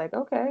 and I was like,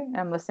 okay. And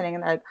I'm listening,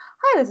 and they're like,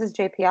 hi, this is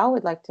JPL.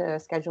 We'd like to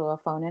schedule a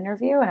phone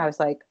interview. And I was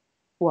like,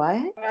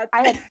 what? What?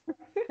 I had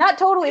not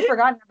totally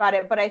forgotten about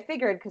it, but I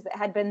figured because it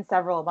had been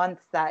several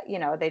months that,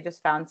 they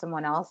just found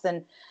someone else.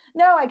 And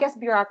no, I guess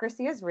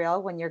bureaucracy is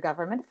real when you're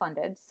government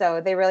funded.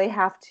 So they really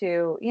have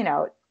to,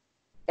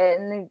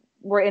 and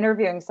we're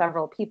interviewing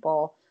several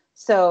people.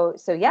 So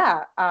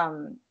yeah,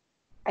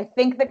 I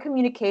think the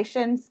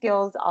communication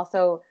skills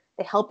also,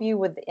 they help you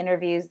with the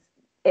interviews.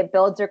 It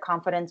builds your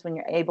confidence when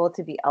you're able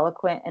to be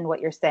eloquent in what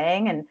you're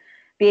saying and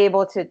be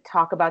able to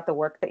talk about the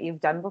work that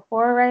you've done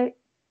before, right?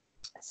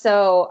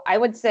 So I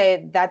would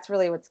say that's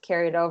really what's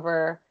carried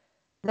over.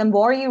 The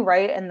more you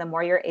write and the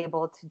more you're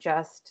able to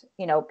just,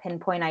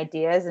 pinpoint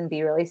ideas and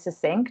be really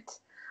succinct,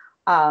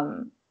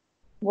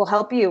 will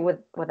help you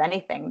with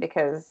anything,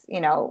 because,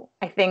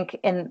 I think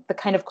in the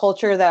kind of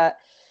culture that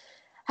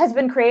has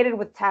been created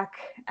with tech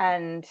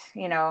and,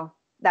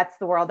 that's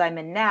the world I'm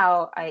in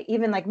now. I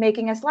even like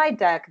making a slide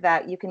deck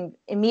that you can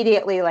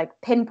immediately like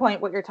pinpoint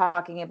what you're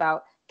talking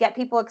about, get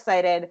people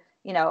excited,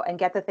 and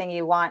get the thing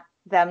you want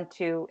them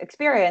to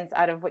experience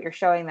out of what you're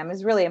showing them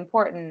is really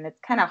important.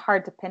 It's kind of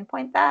hard to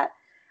pinpoint that.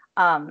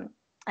 And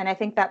I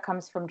think that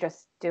comes from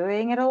just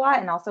doing it a lot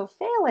and also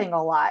failing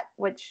a lot,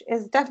 which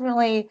is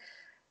definitely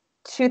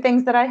two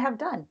things that I have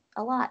done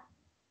a lot.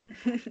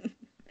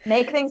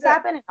 Make things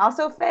happen and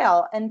also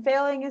fail. And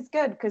failing is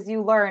good because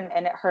you learn,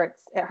 and it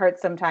hurts. It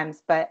hurts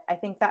sometimes, but I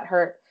think that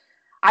hurt.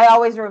 I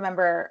always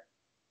remember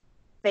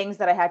things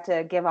that I had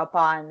to give up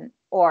on,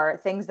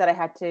 or things that I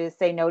had to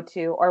say no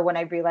to, or when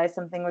I realized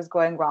something was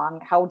going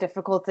wrong, how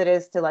difficult it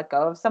is to let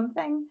go of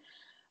something.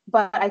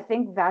 But I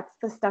think that's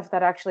the stuff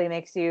that actually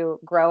makes you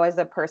grow as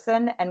a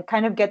person and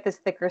kind of get this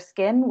thicker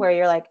skin where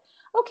you're like,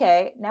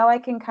 okay, now I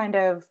can kind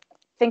of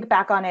think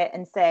back on it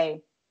and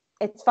say,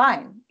 it's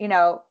fine,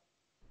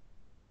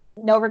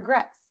 no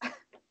regrets.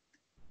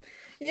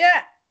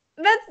 Yeah,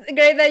 that's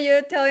great that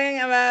you're telling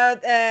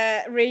about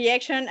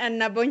rejection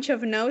and a bunch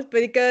of no's,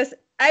 because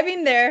I've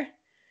been there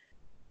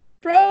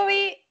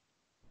probably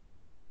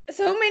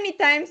so many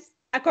times,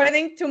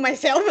 according to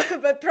myself,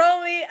 but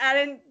probably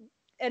aren't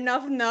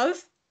enough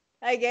no's,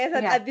 I guess,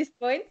 at this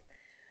point.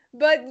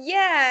 But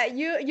yeah,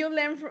 you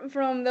learn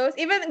from those,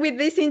 even with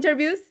these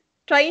interviews,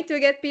 trying to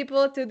get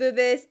people to do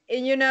this,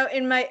 and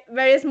in my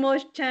very small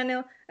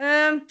channel,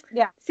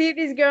 see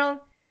this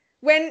girl,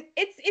 when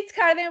it's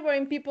harder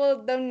when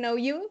people don't know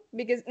you,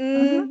 because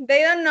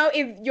they don't know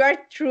if you are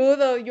true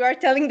or you are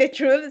telling the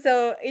truth.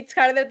 So it's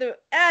harder to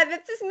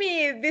this is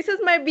me, this is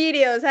my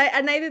videos,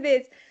 and I do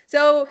this.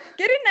 So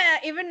getting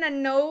even a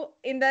no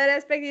in that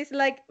aspect is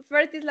like,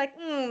 first it's like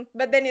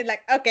but then it's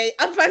like, okay,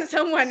 I'll find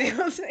someone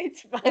else.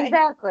 It's fine.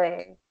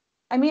 Exactly.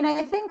 I mean,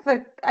 I think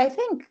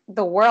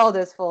the world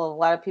is full of a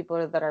lot of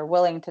people that are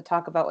willing to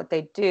talk about what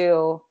they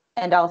do,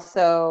 and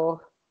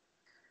also,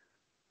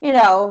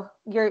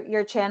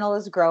 your channel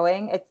is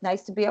growing. It's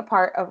nice to be a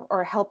part of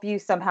or help you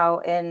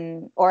somehow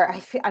I'm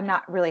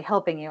not really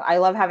helping you. I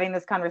love having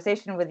this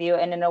conversation with you,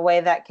 and in a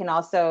way that can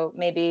also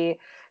maybe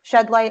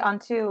shed light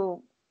onto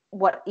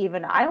what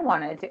even I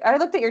wanted to. I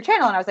looked at your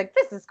channel and I was like,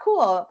 this is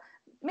cool.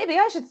 Maybe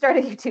I should start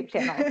a YouTube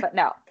channel, but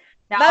no.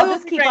 Now I'll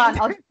just keep on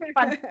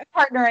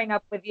partnering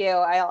up with you.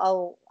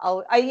 I'll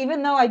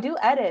even though I do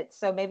edit,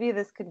 so maybe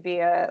this could be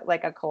a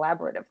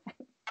collaborative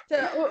thing.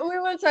 So we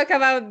will talk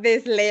about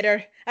this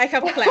later. I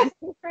have plans.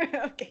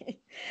 Okay.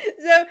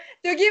 So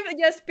to give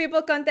just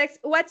people context,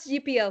 what's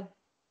GPL?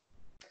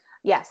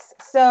 Yes.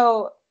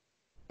 So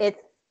it's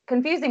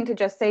confusing to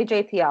just say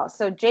JPL.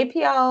 So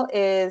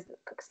JPL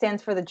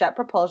stands for the Jet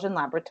Propulsion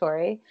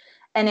Laboratory,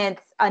 and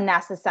it's a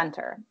NASA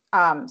center.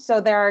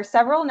 So there are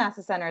several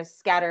NASA centers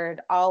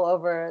scattered all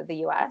over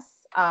the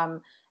US.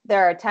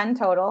 There are 10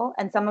 total,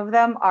 and some of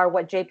them are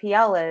what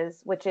JPL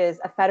is, which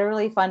is a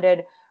federally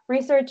funded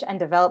research and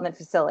development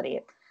facility.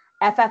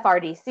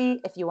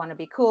 FFRDC, if you want to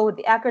be cool with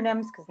the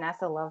acronyms, because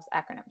NASA loves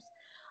acronyms.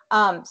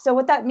 So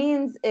what that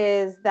means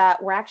is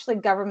that we're actually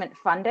government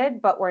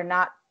funded, but we're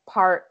not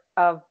part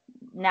of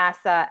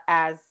NASA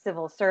as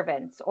civil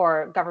servants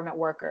or government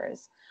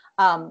workers.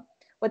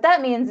 What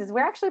that means is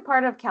we're actually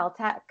part of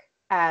Caltech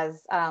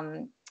as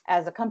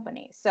a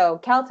company. So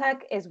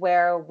Caltech is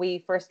where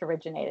we first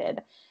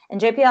originated. And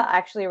JPL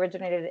actually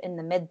originated in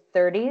the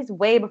mid-30s,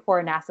 way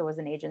before NASA was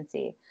an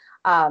agency.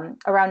 Around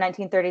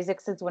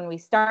 1936 is when we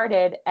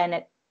started, and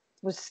it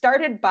was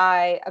started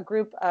by a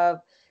group of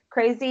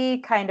crazy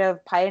kind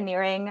of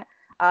pioneering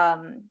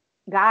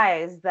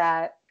guys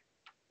that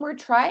were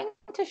trying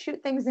to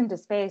shoot things into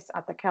space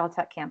at the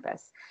Caltech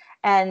campus.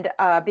 And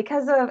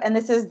and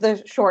this is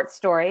the short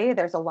story,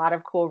 there's a lot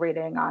of cool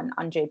reading on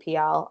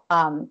JPL.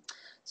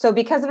 So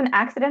because of an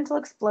accidental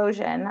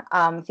explosion,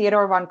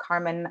 Theodore von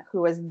Karman,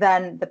 who was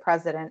then the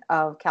president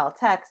of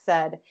Caltech,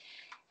 said,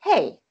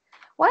 hey,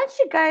 why don't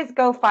you guys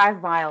go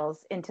 5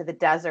 miles into the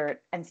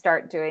desert and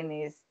start doing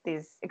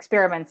these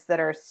experiments that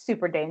are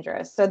super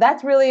dangerous? So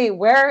that's really,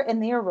 we're in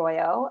the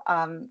Arroyo,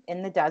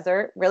 in the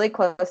desert, really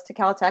close to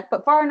Caltech,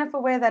 but far enough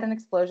away that an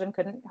explosion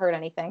couldn't hurt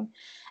anything.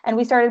 And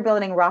we started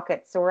building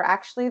rockets. So we're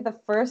actually the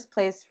first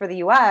place for the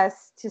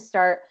US to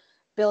start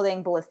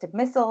building ballistic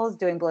missiles,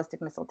 doing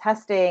ballistic missile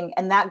testing.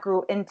 And that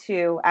grew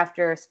into,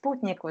 after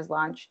Sputnik was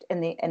launched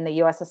in the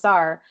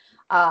USSR,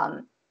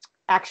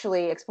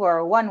 actually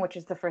Explorer 1, which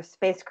is the first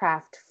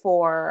spacecraft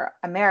for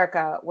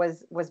America,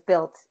 was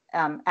built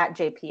at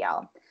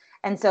JPL.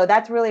 And so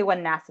that's really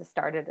when NASA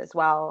started as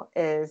well,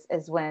 is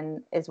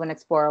when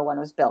Explorer 1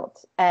 was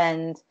built.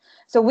 And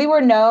so we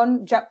were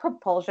known, jet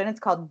propulsion, it's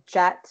called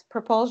jet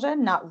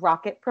propulsion, not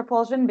rocket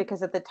propulsion,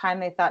 because at the time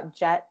they thought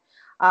jet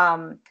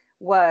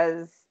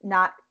was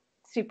not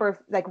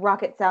super, like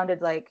rocket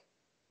sounded like,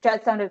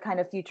 jet sounded kind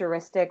of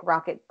futuristic,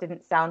 rocket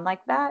didn't sound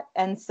like that.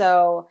 And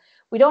so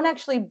we don't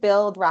actually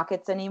build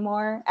rockets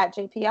anymore at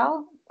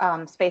JPL.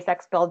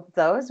 SpaceX builds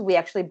those. We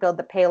actually build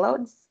the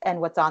payloads and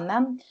what's on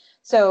them.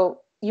 So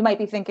you might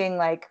be thinking,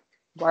 like,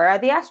 where are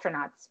the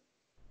astronauts?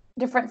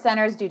 Different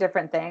centers do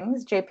different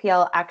things.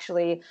 JPL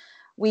actually,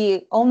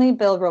 we only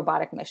build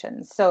robotic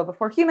missions. So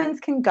before humans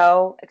can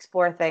go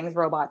explore things,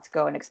 robots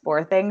go and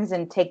explore things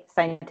and take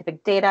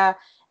scientific data.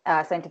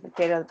 Scientific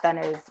data that then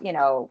is,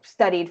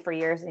 studied for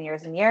years and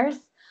years and years.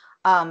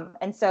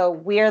 And so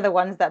we are the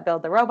ones that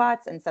build the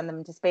robots and send them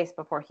into space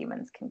before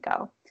humans can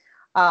go.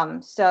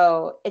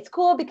 So it's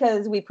cool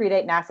because we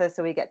predate NASA,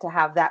 so we get to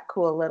have that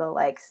cool little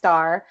like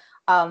star.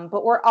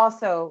 But we're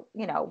also,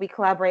 we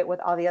collaborate with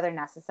all the other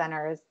NASA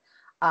centers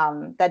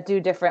that do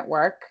different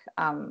work.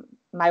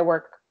 My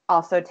work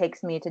also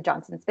takes me to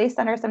Johnson Space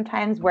Center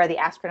sometimes, where the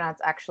astronauts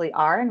actually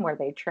are and where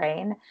they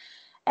train.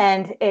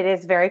 And it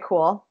is very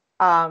cool.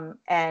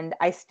 And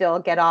I still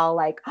get all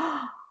like,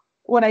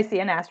 when I see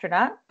an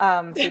astronaut,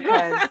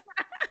 because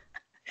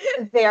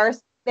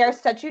they're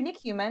such unique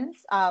humans.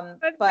 But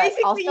but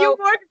basically also, you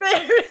work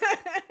there.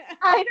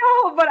 I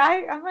know, but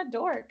I'm a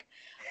dork.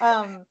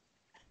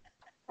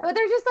 But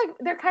they're just like,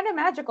 they're kind of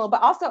magical,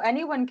 but also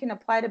anyone can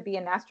apply to be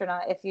an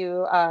astronaut if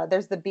you,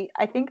 there's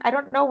I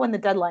don't know when the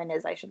deadline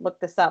is. I should look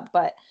this up,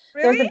 but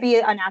Really? there's be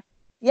an astronaut.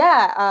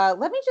 Yeah.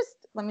 Let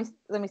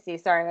me see.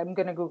 Sorry. I'm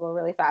going to Google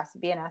really fast.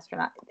 Be an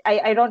astronaut.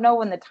 I don't know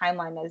when the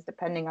timeline is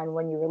depending on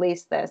when you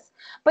release this,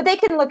 but they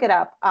can look it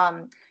up.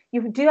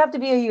 You do have to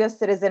be a US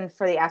citizen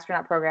for the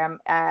astronaut program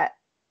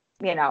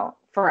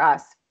for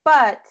us,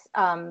 but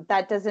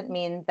that doesn't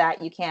mean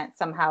that you can't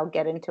somehow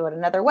get into it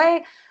another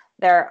way.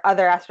 There are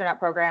other astronaut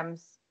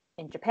programs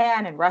in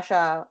Japan, in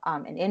Russia,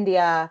 in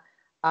India,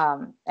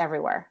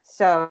 everywhere.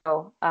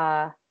 So,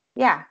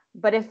 yeah.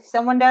 But if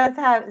someone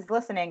is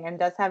listening and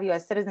does have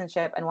U.S.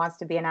 citizenship and wants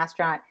to be an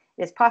astronaut,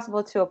 it is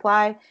possible to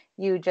apply.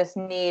 You just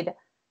need,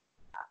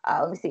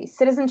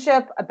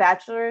 citizenship, a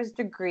bachelor's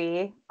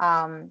degree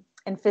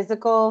in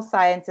physical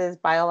sciences,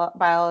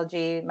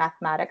 biology,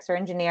 mathematics, or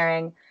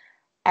engineering,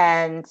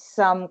 and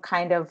some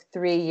kind of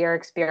 3-year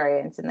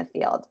experience in the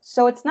field.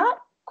 So it's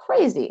not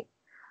crazy.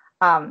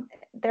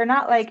 They're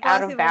not like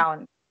out of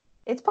bounds.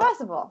 It's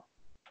possible.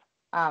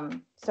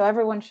 So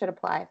everyone should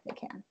apply if they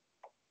can.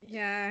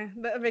 Yeah,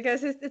 but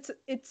because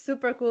it's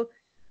super cool.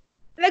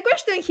 The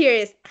question here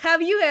is,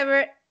 have you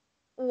ever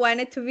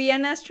wanted to be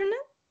an astronaut?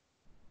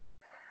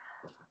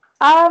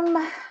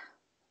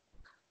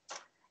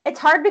 It's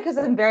hard because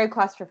I'm very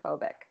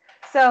claustrophobic.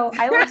 So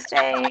I would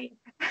say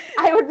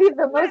I would be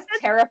the most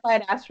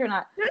terrified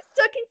astronaut. Just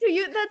talking to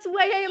you, that's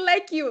why I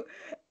like you.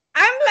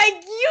 I'm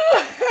like you.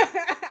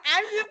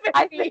 I'm super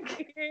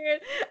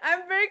scared.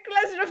 I'm very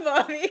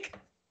claustrophobic.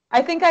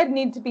 I think I'd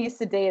need to be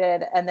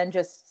sedated and then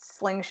just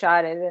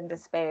slingshotted into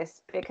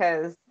space,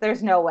 because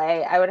there's no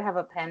way I would have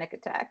a panic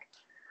attack.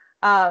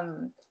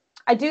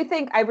 I do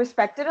think I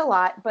respect it a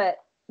lot,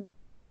 but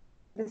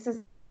this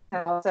is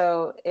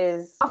also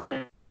is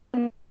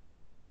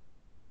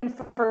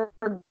for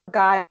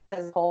guys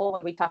as a whole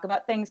when we talk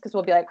about things, because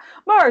we'll be like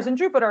Mars and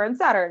Jupiter and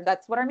Saturn.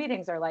 That's what our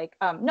meetings are like.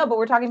 No, but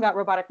we're talking about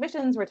robotic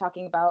missions. We're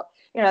talking about,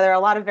 there are a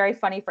lot of very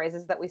funny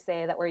phrases that we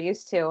say that we're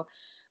used to.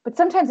 But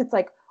sometimes it's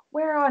like,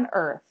 where on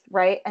Earth,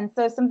 right? And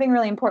so something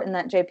really important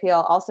that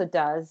JPL also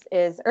does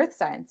is earth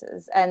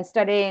sciences and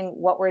studying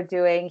what we're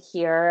doing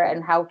here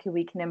and how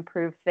we can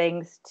improve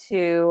things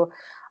to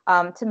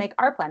make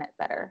our planet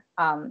better,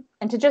 and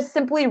to just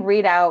simply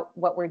read out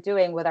what we're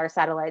doing with our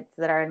satellites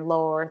that are in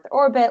low Earth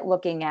orbit,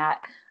 looking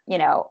at,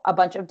 a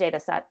bunch of data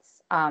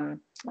sets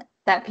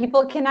that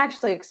people can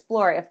actually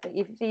explore.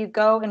 If you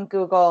go and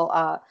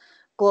Google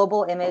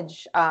global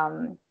image,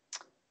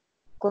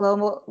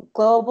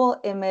 global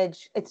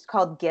image, it's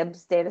called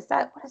Gibbs data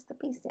set. What does the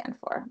B stand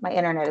for? My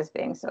internet is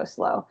being so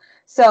slow.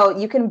 So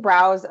you can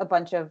browse a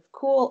bunch of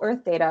cool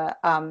Earth data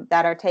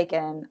that are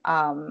taken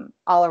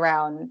all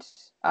around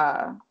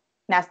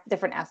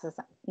different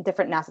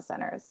NASA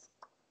centers.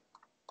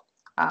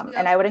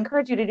 And I would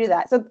encourage you to do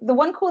that. So the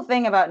one cool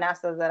thing about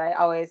NASA is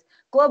that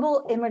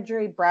Global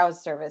Imagery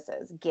Browse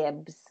Services,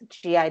 GIBS,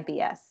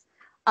 GIBS.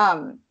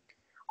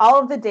 All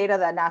of the data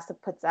that NASA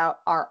puts out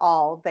are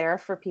all there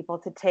for people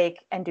to take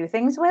and do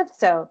things with.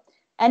 So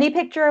any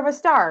picture of a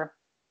star,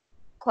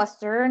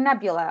 cluster, or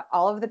nebula,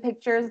 all of the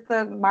pictures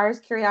the Mars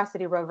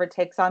Curiosity rover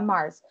takes on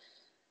Mars,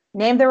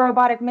 name the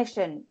robotic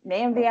mission,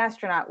 name the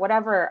astronaut,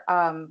 whatever,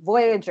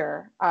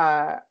 Voyager,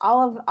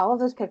 all of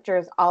those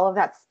pictures, all of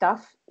that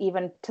stuff,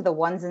 even to the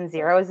ones and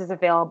zeros, is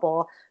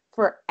available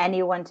for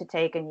anyone to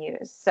take and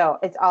use. So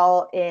it's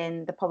all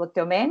in the public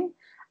domain.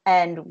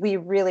 And we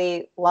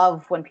really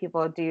love when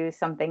people do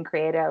something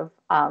creative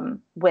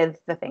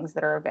with the things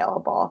that are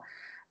available.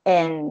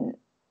 And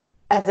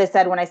as I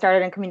said, when I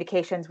started in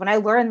communications, when I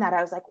learned that,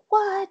 I was like,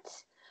 what?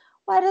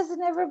 Why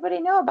doesn't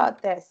everybody know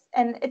about this?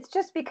 And it's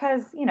just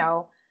because,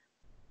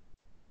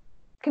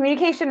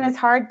 communication is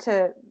hard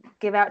to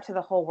give out to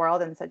the whole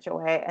world in such a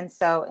way. And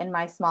so in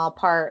my small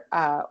part,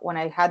 when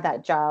I had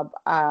that job,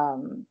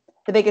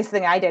 the biggest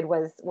thing I did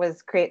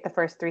was create the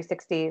first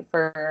 360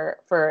 for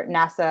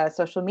NASA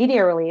social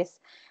media release.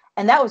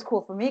 And that was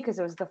cool for me because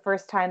it was the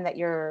first time that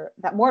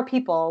more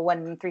people,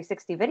 when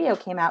 360 video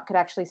came out, could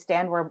actually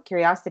stand where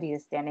Curiosity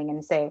is standing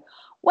and say,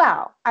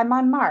 wow, I'm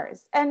on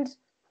Mars. And,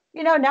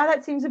 now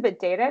that seems a bit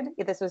dated.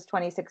 This was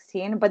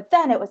 2016, but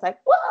then it was like,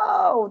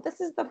 whoa, this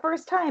is the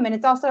first time. And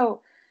it's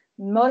also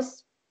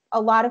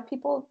a lot of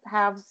people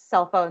have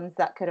cell phones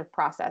that could have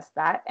processed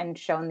that and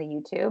shown the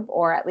YouTube,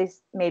 or at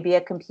least maybe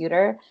a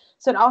computer.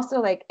 So it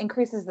also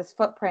increases this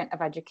footprint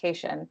of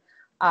education.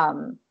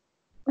 And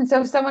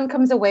so if someone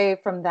comes away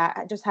from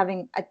that just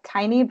having a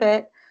tiny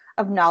bit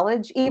of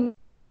knowledge, even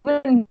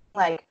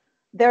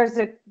there's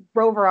a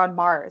rover on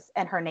Mars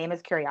and her name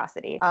is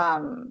Curiosity,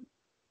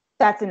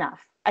 that's enough.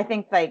 I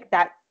think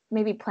that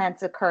maybe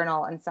plants a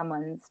kernel in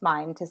someone's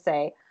mind to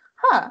say,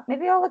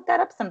 maybe I'll look that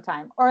up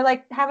sometime, or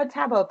have a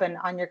tab open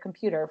on your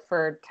computer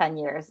for 10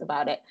 years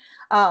about it.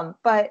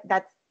 But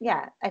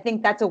I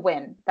think that's a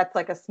win. That's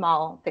a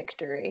small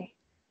victory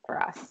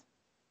for us.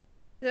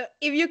 So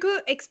if you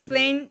could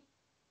explain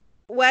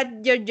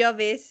what your job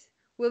is,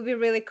 will be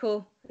really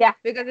cool. Yeah.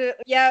 Because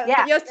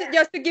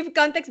just to give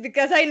context,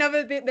 because I know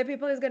the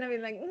people is gonna be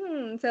like,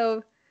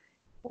 so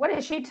what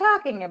is she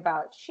talking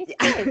about? She's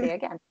crazy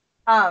again.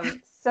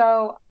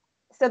 So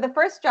the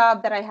first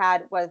job that I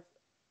had was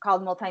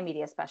called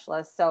multimedia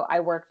specialist. So I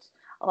worked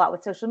a lot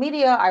with social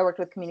media. I worked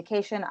with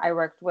communication. I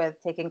worked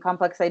with taking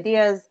complex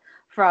ideas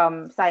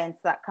from science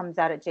that comes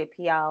out at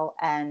JPL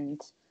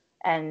and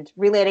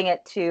relating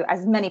it to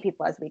as many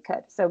people as we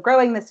could. So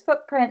growing this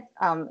footprint,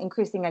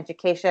 increasing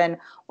education,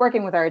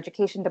 working with our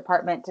education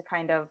department to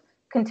kind of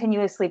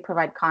continuously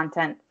provide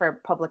content for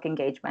public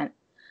engagement.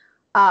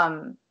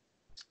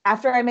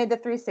 After I made the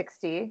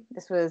 360,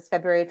 this was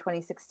February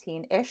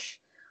 2016-ish,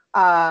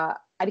 I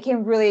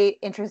became really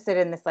interested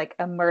in this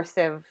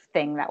immersive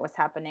thing that was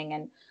happening.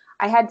 And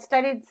I had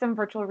studied some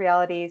virtual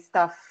reality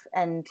stuff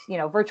and,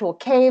 virtual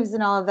caves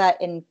and all of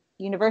that in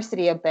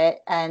university a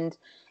bit. And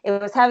it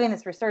was having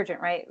this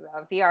resurgent, right?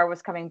 VR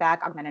was coming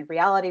back, augmented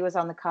reality was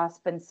on the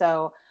cusp. And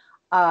so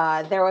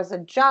there was a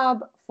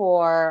job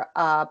for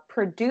a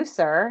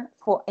producer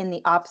in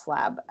the ops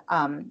lab,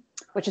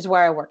 which is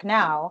where I work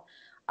now.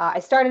 I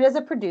started as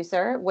a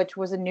producer, which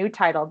was a new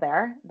title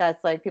there. That's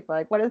people are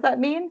like, what does that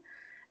mean?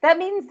 That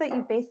means that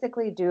you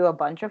basically do a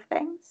bunch of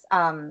things.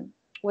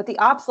 What the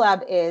Ops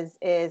Lab is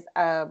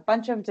a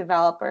bunch of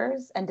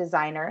developers and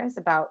designers,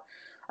 about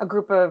a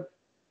group of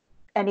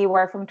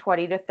anywhere from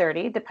 20 to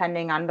 30,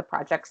 depending on the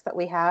projects that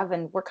we have.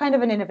 And we're kind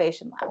of an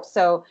innovation lab.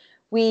 So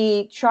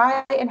we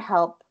try and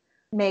help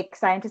make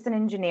scientists and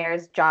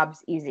engineers'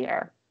 jobs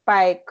easier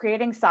by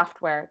creating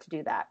software to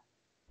do that.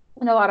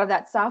 And a lot of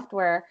that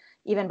software,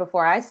 even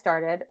before I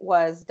started,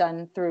 was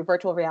done through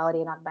virtual reality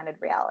and augmented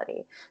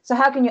reality. So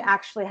how can you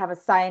actually have a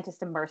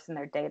scientist immerse in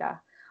their data?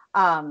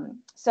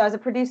 So as a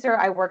producer,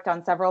 I worked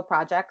on several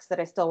projects that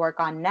I still work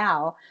on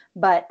now.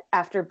 But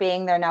after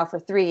being there now for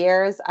 3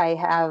 years, I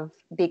have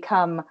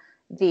become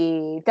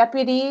the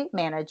deputy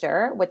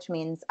manager, which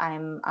means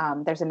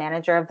there's a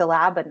manager of the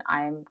lab and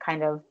I'm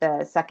kind of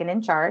the second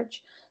in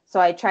charge. So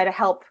I try to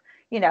help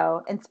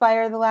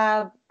inspire the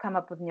lab, come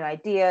up with new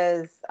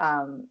ideas,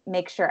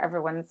 make sure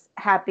everyone's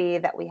happy,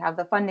 that we have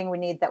the funding we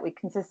need, that we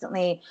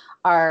consistently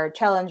are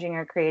challenging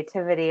our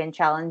creativity and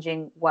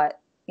challenging what,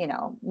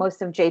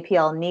 most of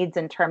JPL needs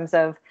in terms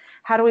of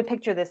how do we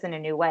picture this in a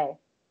new way.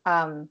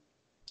 And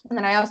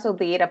then I also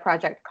lead a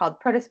project called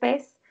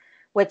Protospace,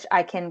 which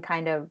I can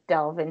kind of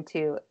delve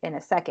into in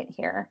a second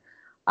here.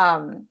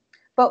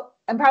 But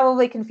I'm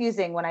probably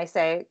confusing when I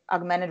say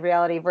augmented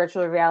reality,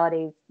 virtual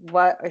reality.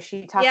 What is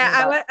she talking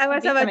about? Yeah, I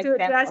was about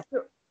to ask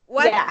you,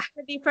 what's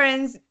the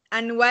difference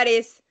and what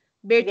is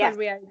virtual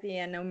reality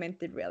and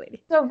augmented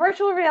reality? So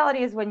virtual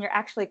reality is when you're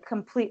actually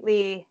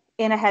completely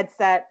in a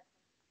headset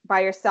by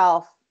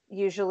yourself.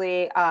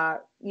 Usually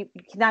you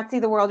cannot see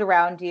the world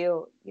around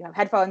you. You have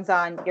headphones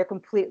on. You're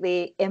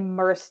completely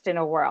immersed in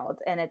a world.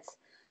 And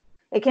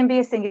it can be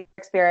a singular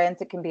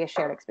experience. It can be a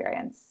shared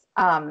experience.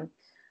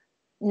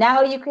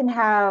 Now you can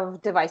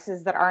have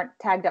devices that aren't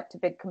tagged up to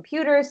big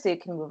computers, so you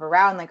can move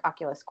around. Like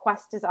Oculus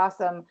Quest is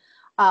awesome.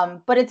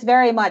 But it's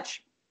very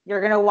much, you're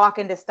going to walk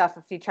into stuff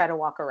if you try to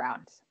walk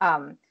around.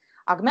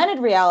 Augmented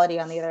reality,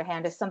 on the other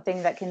hand, is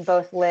something that can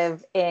both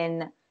live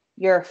in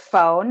your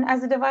phone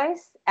as a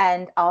device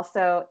and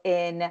also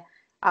in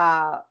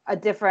a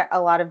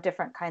lot of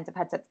different kinds of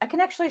headsets. I can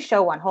actually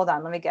show one. Hold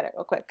on, let me get it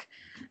real quick.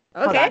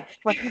 Okay.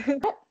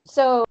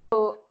 So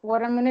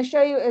what I'm going to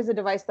show you is a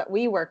device that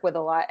we work with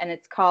a lot, and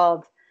it's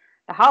called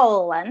the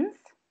HoloLens.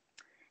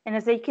 And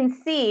as you can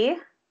see,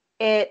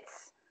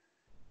 it's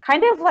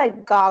kind of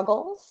like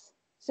goggles.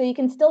 So you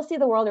can still see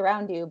the world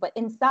around you, but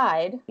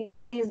inside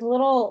these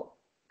little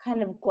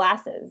kind of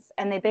glasses,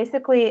 and they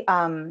basically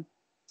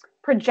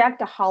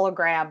project a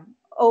hologram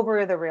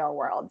over the real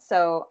world.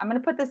 So I'm going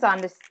to put this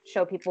on to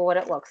show people what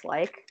it looks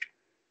like.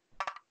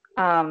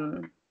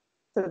 So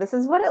this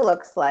is what it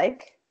looks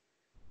like.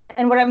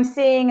 And what I'm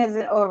seeing is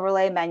an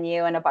overlay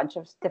menu and a bunch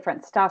of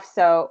different stuff.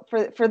 So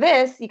for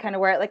this, you kind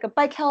of wear it like a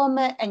bike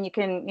helmet, and you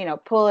can,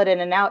 pull it in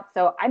and out.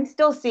 So I'm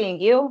still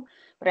seeing you,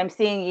 but I'm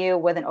seeing you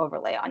with an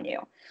overlay on you.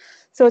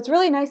 So what's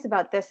really nice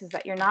about this is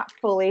that you're not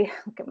fully,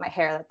 look at my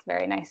hair, that's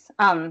very nice.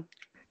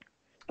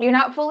 You're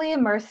not fully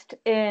immersed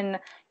in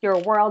your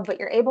world, but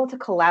you're able to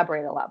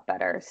collaborate a lot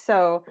better.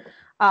 So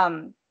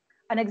an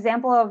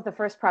example of the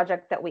first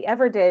project that we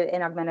ever did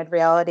in augmented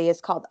reality is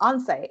called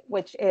Onsite,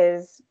 which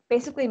is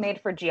basically made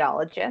for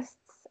geologists.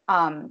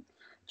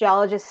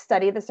 Geologists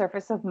study the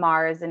surface of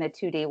Mars in a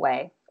 2D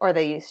way, or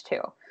they used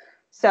to.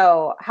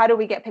 So how do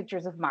we get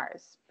pictures of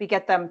Mars? We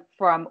get them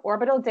from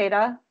orbital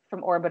data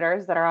from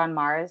orbiters that are on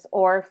Mars,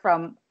 or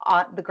from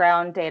on the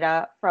ground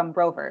data from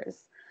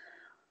rovers.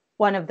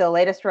 One of the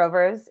latest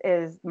rovers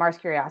is Mars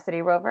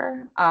Curiosity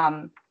rover,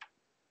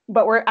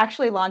 but we're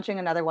actually launching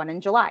another one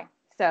in July.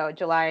 So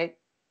July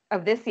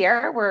of this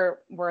year,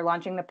 we're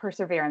launching the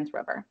Perseverance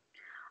rover.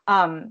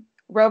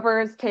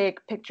 Rovers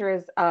take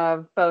pictures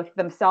of both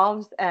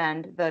themselves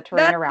and the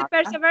terrain around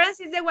them. Perseverance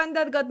is the one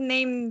that got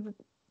named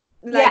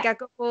like a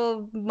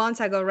couple months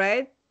ago,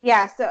 right?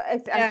 Yeah, so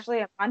it's actually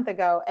a month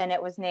ago, and it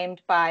was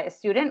named by a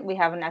student. We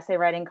have an essay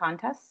writing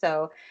contest.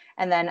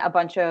 And then a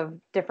bunch of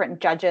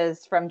different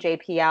judges from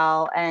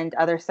JPL and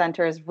other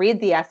centers read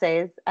the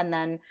essays, and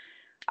then,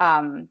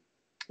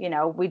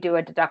 we do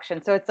a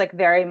deduction. So it's like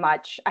very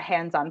much a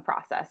hands-on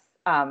process.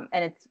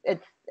 And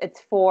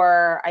it's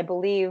for, I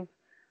believe,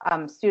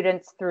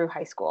 students through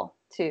high school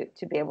to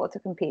be able to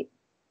compete.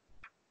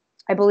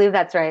 I believe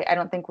that's right. I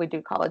don't think we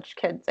do college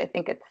kids. I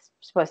think it's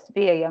supposed to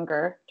be a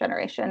younger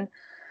generation.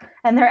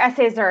 And their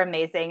essays are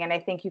amazing, and I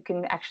think you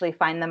can actually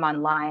find them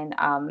online.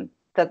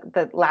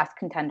 The last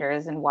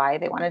contenders and why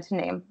they wanted to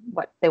name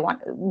what they want,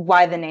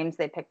 why the names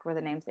they picked were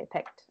the names they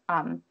picked.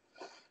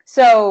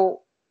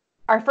 So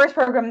our first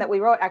program that we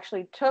wrote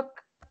actually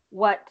took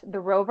what the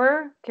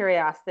rover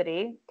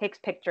Curiosity takes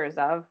pictures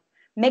of,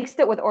 mixed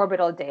it with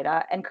orbital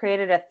data, and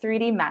created a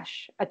 3D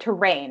mesh, a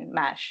terrain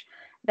mesh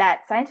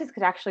that scientists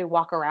could actually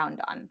walk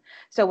around on.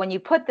 So when you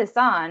put this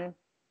on,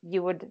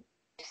 you would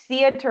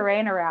see a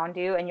terrain around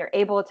you, and you're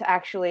able to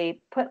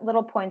actually put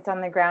little points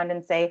on the ground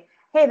and say,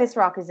 hey, this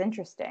rock is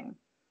interesting.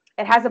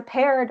 It has a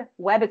paired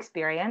web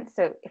experience.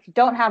 So if you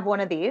don't have one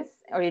of these,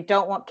 or you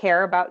don't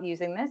care about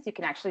using this, you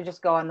can actually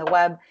just go on the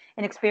web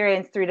and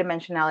experience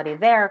three-dimensionality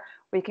there,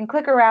 where you can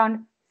click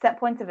around, set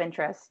points of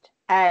interest,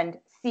 and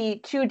see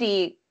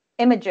 2D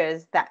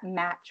images that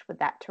match with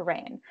that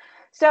terrain.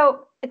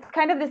 So it's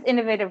kind of this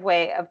innovative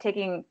way of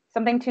taking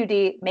something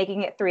 2D,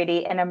 making it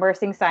 3D, and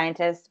immersing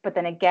scientists, but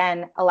then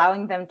again,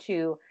 allowing them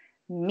to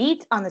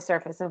meet on the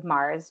surface of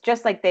Mars,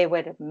 just like they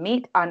would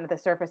meet on the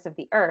surface of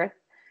the Earth,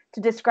 to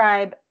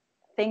describe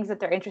things that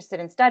they're interested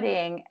in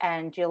studying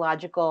and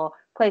geological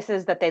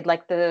places that they'd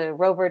like the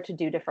rover to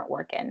do different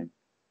work in.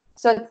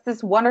 So it's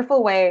this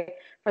wonderful way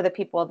for the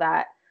people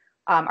that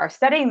are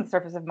studying the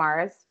surface of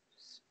Mars,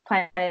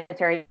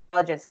 planetary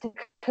geologists, to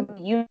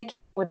communicate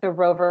with the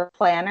rover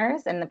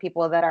planners and the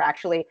people that are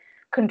actually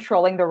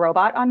controlling the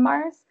robot on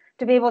Mars,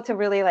 to be able to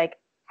really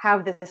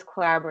have this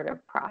collaborative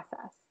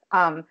process.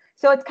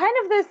 So it's kind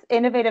of this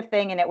innovative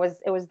thing, and it was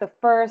the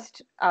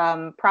first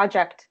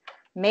project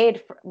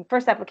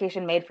first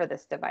application made for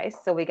this device.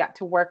 So we got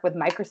to work with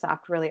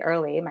Microsoft really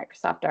early.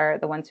 Microsoft are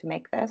the ones who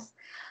make this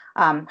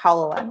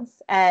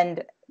HoloLens.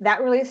 And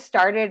that really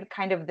started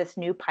kind of this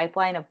new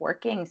pipeline of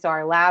working. So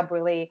our lab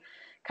really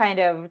kind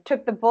of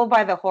took the bull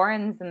by the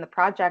horns in the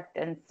project.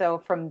 And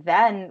so from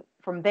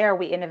there,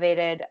 we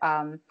innovated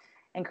and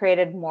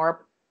created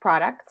more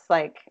products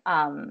like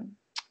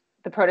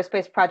the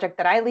Protospace project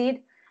that I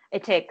lead.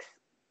 It takes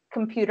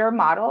computer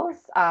models,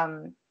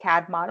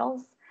 CAD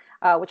models,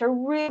 which are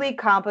really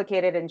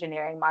complicated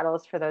engineering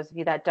models for those of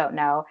you that don't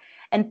know,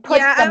 and puts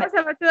Yeah, I them. was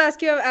about to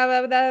ask you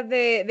about that,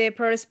 the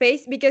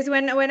Protospace, because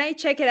when I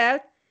check it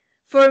out,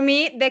 for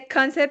me the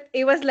concept,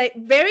 it was like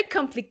very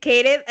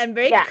complicated and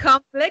very Yeah.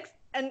 complex,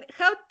 and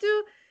how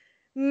to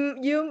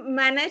you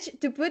manage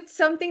to put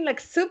something like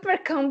super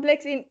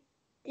complex in,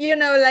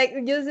 like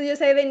you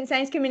said in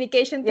science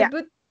communication, to Yeah.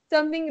 put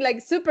something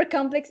like super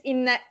complex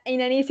in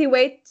an easy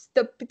way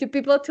to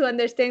people to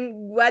understand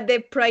what the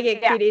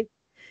project Yeah. it is.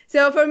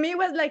 So for me, it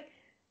was like,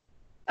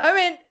 I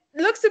mean,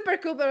 looks super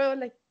cool, but I was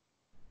like,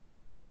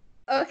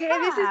 okay,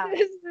 Yeah.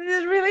 this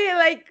is really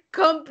like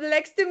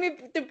complex to me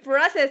to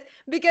process,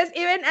 because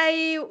even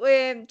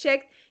I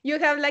checked, you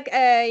have like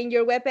in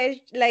your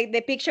webpage like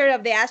the picture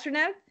of the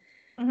astronaut.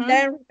 Mm-hmm.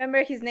 That I don't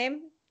remember his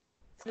name.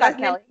 Scott Last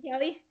name Kelly.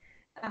 Kelly.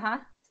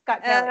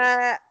 Scott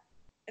Kelly.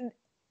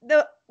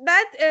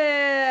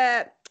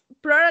 That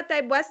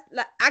prototype was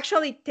like,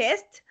 actually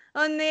test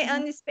on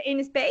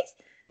in space.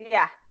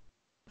 Yeah.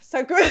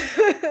 So cool.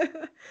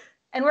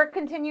 And we're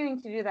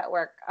continuing to do that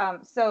work.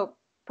 So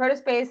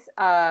Protospace,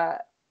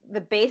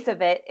 the base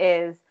of it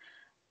is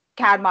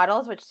CAD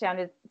models, which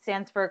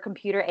stands for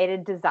computer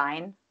aided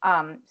design.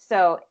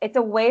 So it's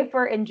a way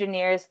for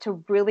engineers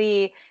to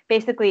really,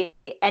 basically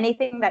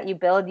anything that you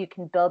build, you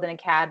can build in a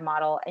CAD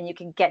model, and you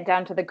can get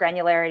down to the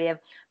granularity of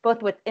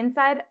both what's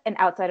inside and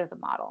outside of the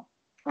model.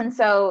 And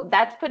so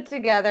that's put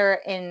together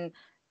in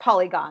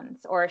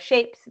polygons or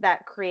shapes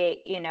that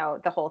create,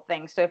 the whole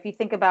thing. So if you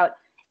think about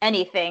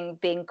anything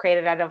being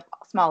created out of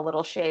small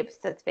little shapes,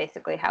 that's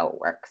basically how it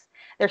works.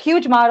 They're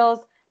huge models.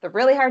 They're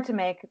really hard to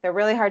make. They're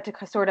really hard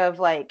to sort of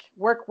like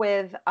work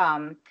with.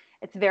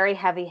 It's very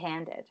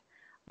heavy-handed.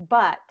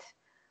 But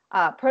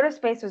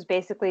Protospace was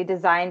basically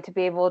designed to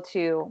be able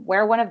to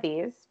wear one of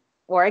these,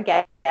 or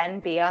again,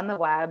 be on the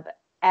web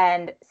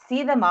and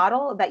see the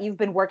model that you've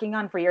been working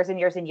on for years and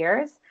years and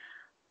years,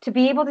 to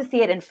be able to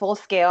see it in full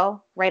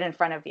scale right in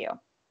front of you,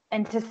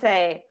 and to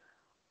say,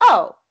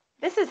 oh,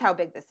 this is how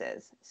big this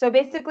is. So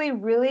basically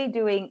really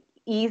doing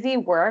easy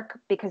work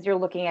because you're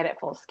looking at it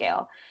full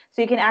scale.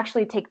 So you can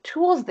actually take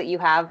tools that you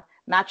have,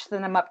 match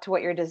them up to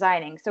what you're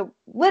designing. So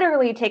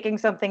literally taking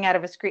something out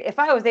of a screen. If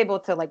I was able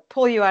to like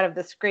pull you out of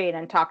the screen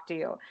and talk to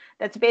you,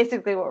 that's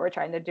basically what we're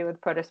trying to do with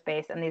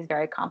Protospace and these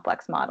very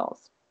complex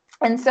models.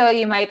 And so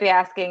you might be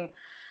asking,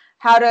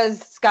 how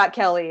does Scott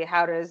Kelly,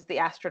 how does the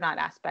astronaut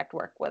aspect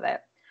work with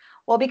it?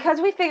 Well, because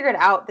we figured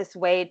out this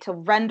way to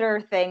render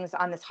things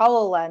on this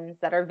HoloLens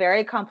that are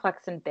very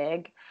complex and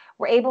big,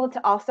 we're able to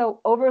also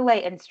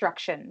overlay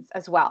instructions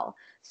as well.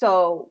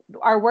 So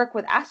our work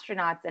with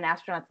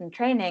astronauts in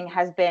training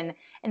has been,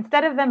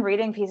 instead of them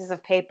reading pieces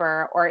of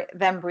paper or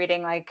them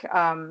reading like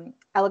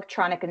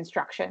electronic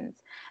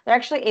instructions, they're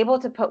actually able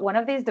to put one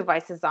of these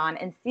devices on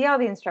and see all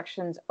the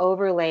instructions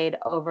overlaid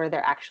over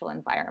their actual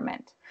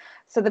environment.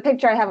 So the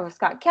picture I have of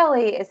Scott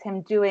Kelly is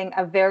him doing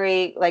a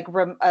very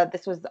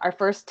this was our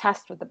first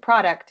test with the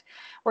product,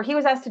 where he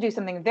was asked to do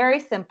something very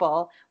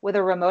simple with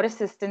a remote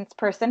assistance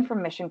person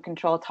from Mission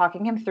Control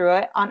talking him through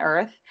it on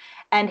Earth,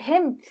 and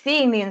him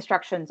seeing the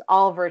instructions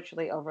all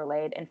virtually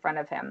overlaid in front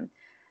of him.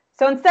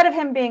 So instead of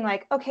him being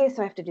like, okay,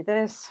 so I have to do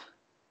this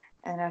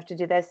and I have to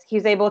do this,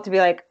 he's able to be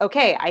like,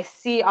 okay, I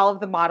see all of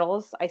the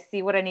models, I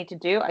see what I need to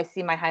do, I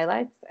see my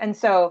highlights. And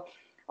so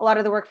a lot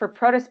of the work for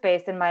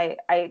Protospace and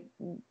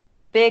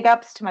big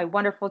ups to my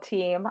wonderful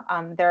team.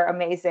 They're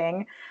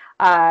amazing.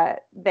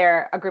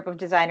 They're a group of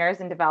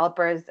designers and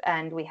developers,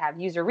 and we have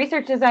user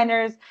research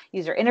designers,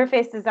 user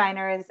interface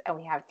designers, and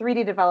we have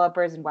 3D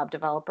developers and web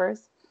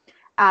developers.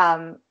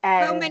 And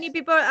how many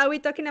people are we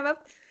talking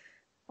about?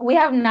 We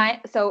have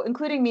 9. So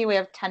including me, we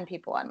have 10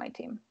 people on my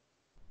team.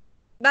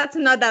 That's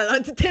not a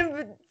lot.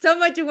 So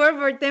much work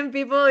for 10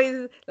 people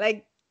is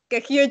like a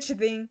huge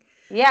thing.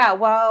 Yeah,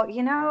 well,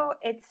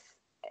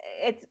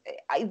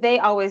 they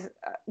always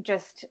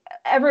just,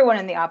 everyone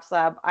in the ops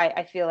lab,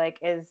 I feel like,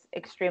 is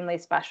extremely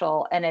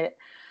special. And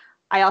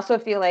I also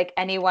feel like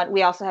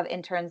we also have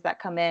interns that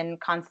come in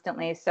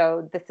constantly.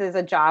 So this is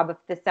a job, if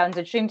this sounds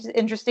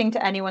interesting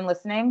to anyone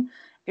listening,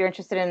 if you're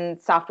interested in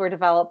software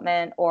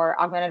development or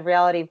augmented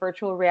reality,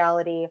 virtual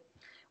reality,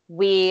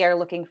 we are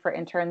looking for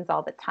interns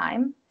all the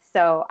time.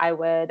 So I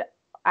would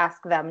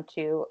ask them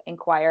to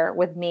inquire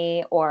with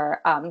me, or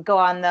go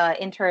on the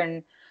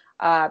intern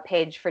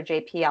page for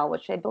JPL,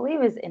 which I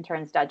believe is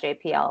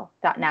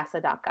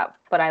interns.jpl.nasa.gov,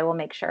 but I will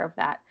make sure of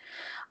that.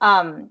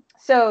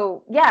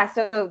 So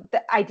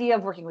the idea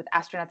of working with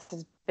astronauts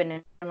has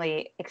been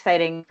really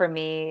exciting for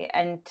me,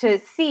 and to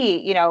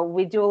see,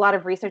 we do a lot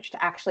of research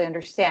to actually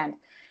understand,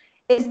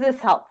 is this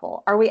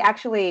helpful? Are we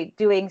actually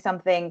doing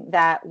something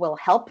that will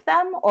help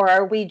them, or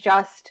are we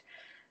just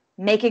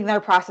making their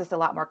process a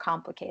lot more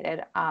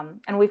complicated?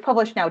 And we've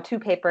published now 2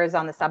 papers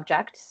on the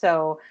subject.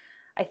 So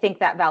I think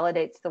that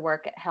validates the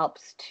work. It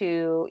helps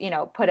to,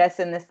 put us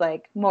in this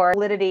like more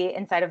validity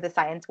inside of the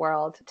science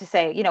world to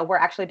say, we're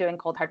actually doing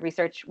cold hard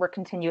research. We're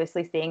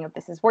continuously seeing if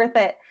this is worth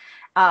it.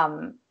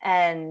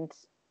 And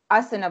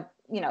us in a,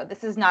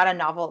 this is not a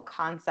novel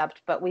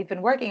concept, but we've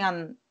been working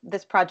on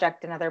this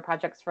project and other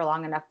projects for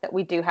long enough that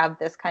we do have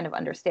this kind of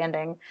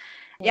understanding.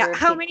 Yeah.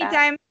 How many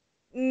times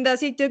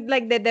does it took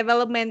like the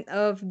development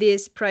of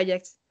these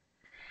projects?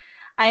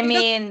 I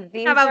mean,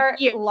 these are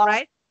years, long,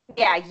 right?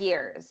 Yeah,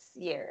 years,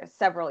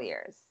 several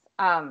years.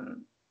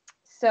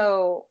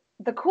 So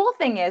the cool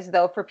thing is,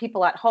 though, for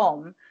people at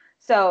home,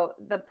 so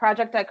the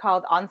project I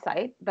called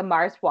On-Site, the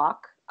Mars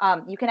Walk,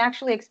 you can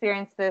actually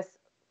experience this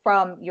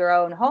from your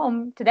own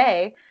home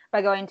today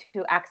by going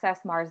to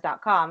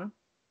accessmars.com.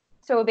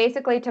 So we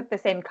basically took the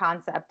same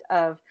concept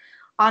of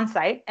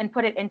On-Site and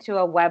put it into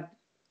a web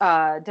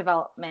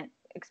development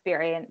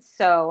experience.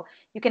 So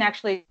you can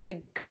actually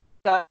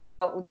go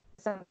with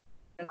some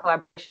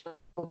collaboration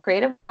with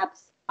creative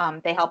apps.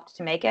 They helped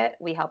to make it.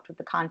 We helped with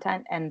the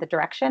content and the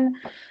direction.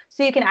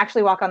 So you can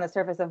actually walk on the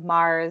surface of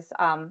Mars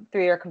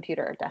through your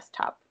computer or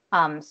desktop.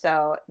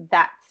 So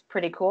that's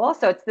pretty cool.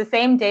 So it's the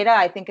same data.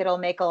 I think it'll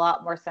make a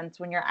lot more sense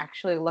when you're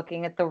actually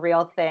looking at the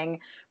real thing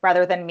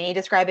rather than me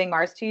describing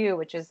Mars to you,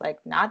 which is like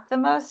not the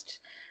best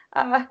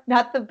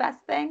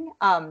thing.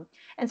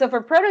 And so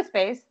for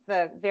protospace,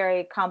 the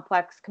very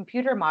complex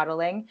computer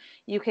modeling,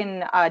 you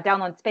can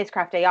download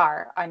Spacecraft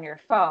AR on your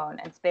phone.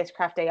 And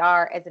Spacecraft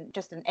AR is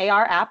just an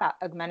AR app,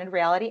 augmented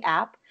reality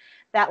app,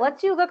 that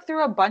lets you look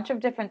through a bunch of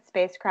different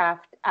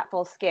spacecraft at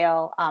full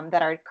scale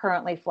that are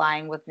currently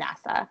flying with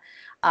NASA,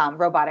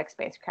 robotic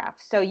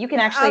spacecraft. So you can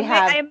actually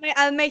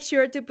I'll make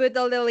sure to put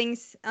all the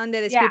links on the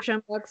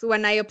description box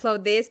when I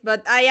upload this,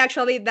 but I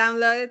actually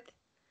downloaded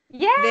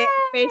the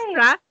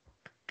spacecraft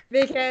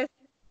because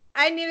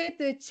I needed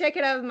to check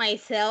it out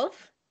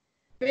myself,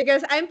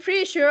 because I'm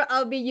pretty sure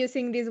I'll be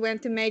using this one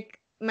to make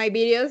my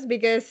videos,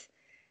 because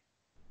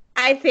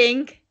I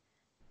think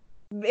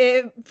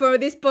for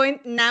this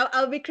point now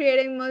I'll be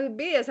creating more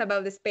videos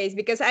about the space,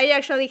 because I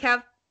actually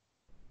have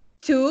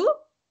 2.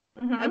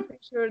 Mm-hmm. I'm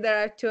pretty sure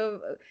there are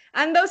 2,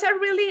 and those are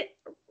really,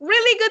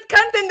 really good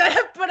content that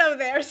I've put out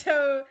there.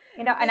 So,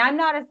 and I'm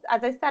not,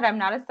 as I said, I'm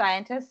not a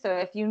scientist. So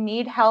if you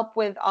need help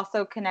with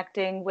also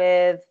connecting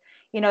with,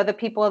 the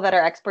people that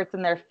are experts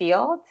in their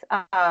field,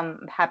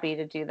 I'm happy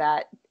to do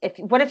that.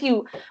 What if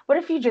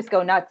you just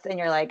go nuts and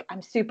you're like,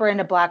 I'm super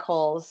into black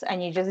holes,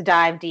 and you just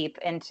dive deep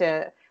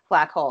into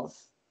black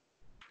holes?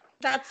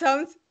 That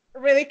sounds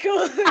really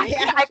cool.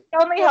 Yeah. I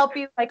can only help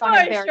you like on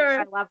a very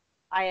high level.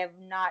 I am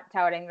not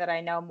touting that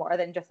I know more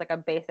than just like a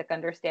basic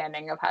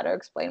understanding of how to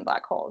explain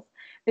black holes,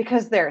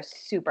 because they're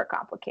super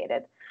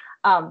complicated,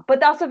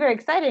 but also very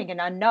exciting and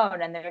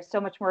unknown. And there's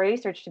so much more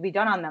research to be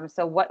done on them.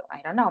 So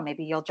I don't know,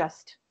 maybe you'll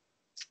just,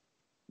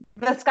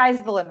 the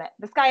sky's the limit,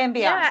 the sky and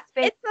beyond.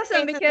 Yeah, it's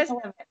awesome because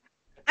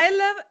I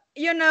love,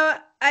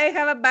 I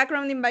have a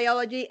background in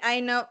biology. I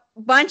know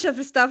a bunch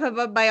of stuff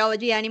about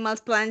biology,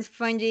 animals, plants,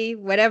 fungi,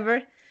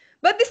 whatever.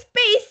 But the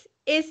space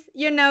is,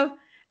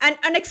 an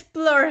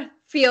unexplored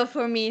field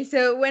for me.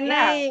 So when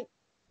I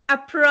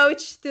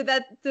approach to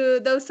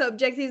those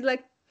subjects, it's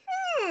like,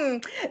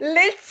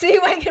 let's see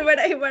what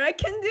I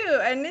can do,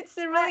 and it's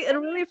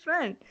really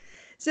fun.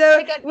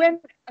 So go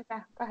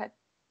ahead.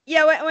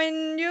 Yeah,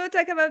 when you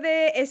talk about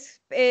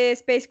the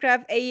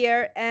spacecraft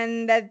AR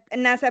and that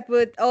NASA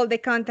put all the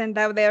content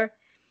out there,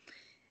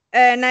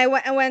 and I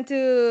want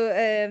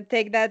to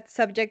take that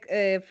subject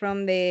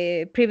from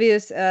the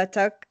previous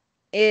talk,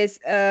 is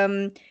how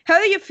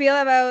do you feel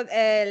about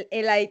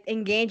like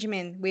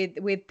engagement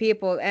with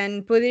people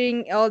and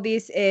putting all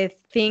these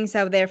things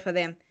out there for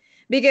them?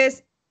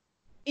 Because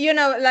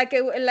like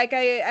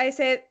I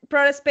said,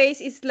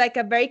 protospace is like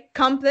a very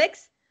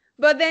complex,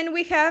 but then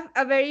we have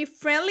a very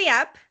friendly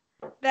app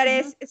that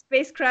is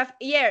Spacecraft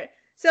AR.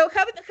 So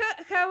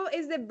how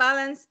is the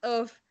balance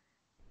of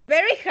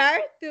very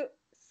hard to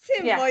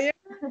simple? Yeah.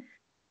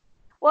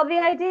 Well, the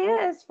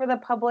idea is for the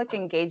public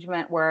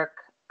engagement work,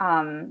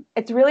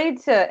 it's really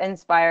to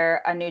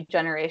inspire a new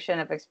generation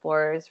of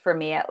explorers, for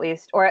me at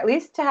least, or at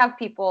least to have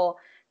people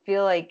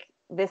feel like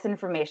this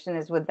information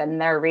is within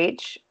their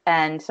reach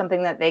and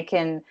something that they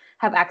can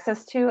have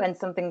access to and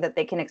something that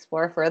they can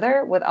explore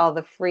further with all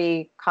the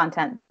free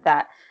content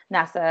that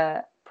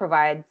NASA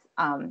provides,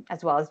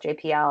 as well as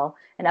JPL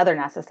and other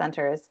NASA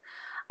centers.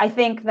 I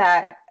think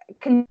that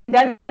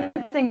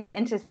condensing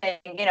into saying,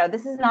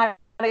 this is not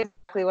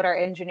exactly what our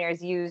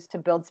engineers use to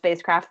build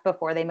spacecraft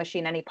before they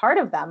machine any part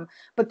of them,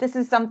 but this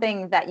is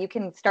something that you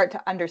can start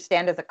to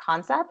understand as a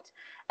concept.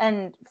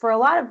 And for a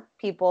lot of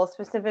people,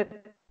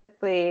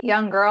 specifically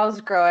young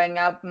girls growing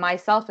up,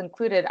 myself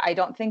included, I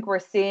don't think we're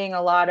seeing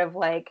a lot of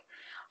like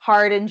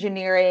hard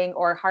engineering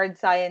or hard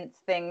science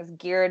things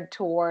geared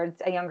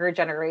towards a younger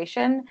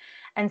generation.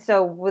 And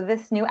so with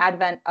this new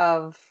advent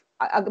of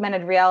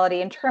augmented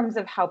reality in terms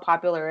of how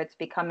popular it's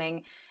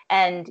becoming.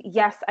 And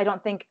yes, I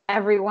don't think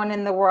everyone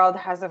in the world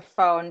has a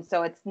phone,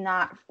 so it's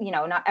not,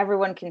 not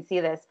everyone can see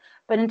this.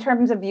 But in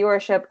terms of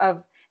viewership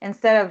of,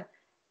 instead of,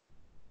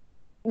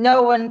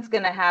 no one's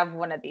going to have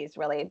one of these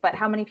really, but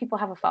how many people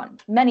have a phone?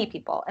 Many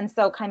people. And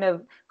so kind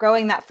of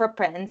growing that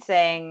footprint and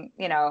saying,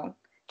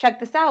 check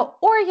this out.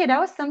 Or,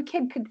 some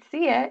kid could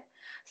see it.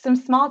 Some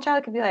small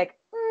child could be like,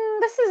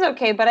 this is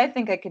okay, but I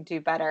think I could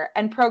do better,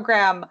 and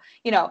program,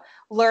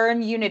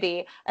 learn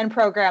Unity and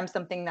program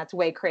something that's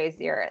way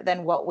crazier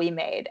than what we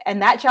made.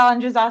 And that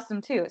challenge is awesome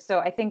too. So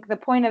I think the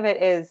point of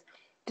it is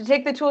to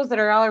take the tools that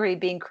are already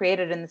being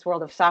created in this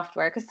world of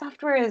software, because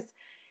software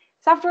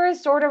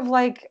is sort of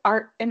like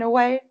art in a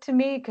way to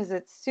me, because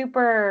it's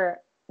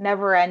super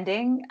never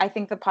ending. I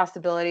think the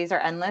possibilities are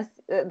endless.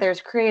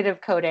 There's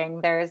creative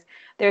coding. There's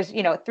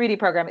 3D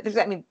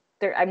programming.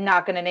 I'm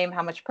not going to name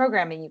how much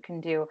programming you can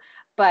do,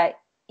 but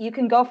you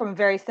can go from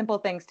very simple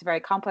things to very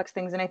complex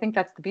things. And I think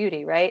that's the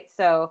beauty, right?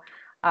 So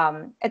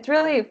it's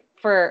really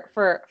for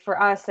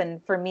us,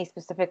 and for me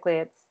specifically,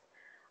 it's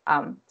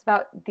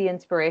about the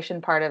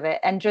inspiration part of it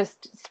and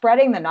just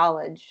spreading the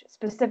knowledge,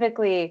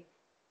 specifically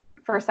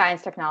for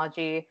science,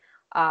 technology,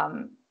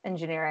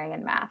 engineering,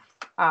 and math,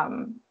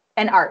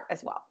 and art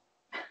as well.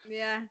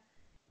 Yeah.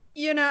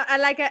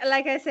 Like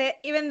I said,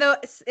 even though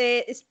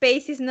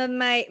space is not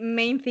my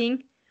main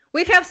thing,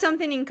 we have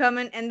something in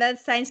common, and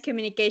that's science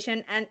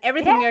communication. And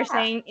everything you're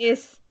saying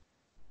is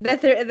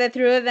the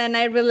truth, and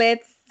I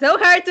relate so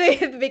hard to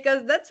it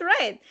because that's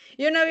right.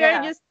 You're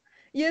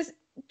just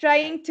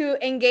trying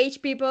to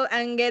engage people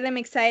and get them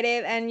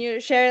excited, and you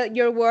share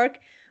your work.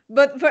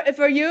 But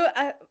for you,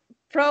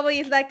 probably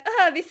it's like,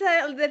 oh, this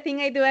is the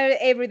thing I do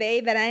every day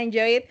that I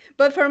enjoy it.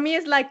 But for me,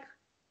 it's like,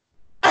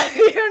 like,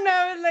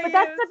 but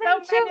that's the so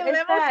thing too, many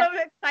levels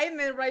of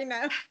excitement right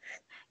now.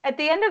 At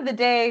the end of the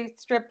day,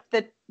 strip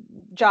the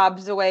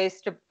jobs away,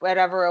 strip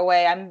whatever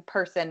away, I'm a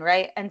person,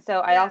 right? And so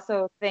I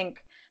also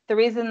think the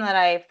reason that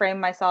I frame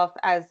myself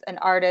as an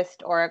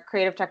artist or a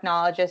creative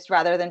technologist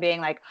rather than being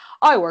like,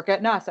 I work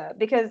at NASA,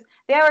 because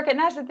the I work at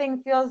NASA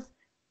thing feels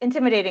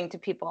intimidating to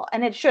people,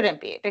 and it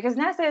shouldn't be, because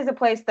NASA is a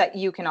place that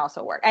you can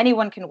also work.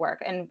 Anyone can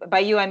work. And by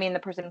you, I mean the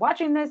person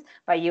watching this.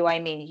 By you, I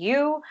mean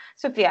you,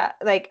 Sophia.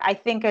 Like, I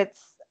think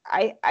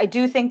I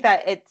do think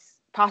that it's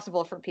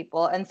possible for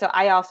people. And so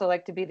I also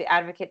like to be the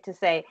advocate to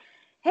say,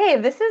 hey,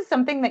 this is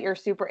something that you're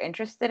super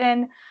interested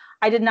in.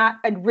 I did not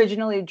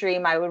originally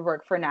dream I would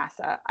work for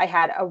NASA. I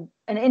had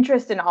an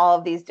interest in all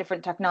of these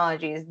different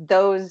technologies.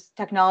 Those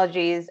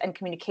technologies and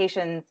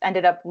communications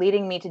ended up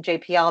leading me to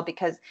JPL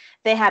because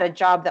they had a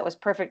job that was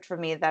perfect for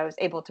me, that I was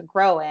able to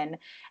grow in.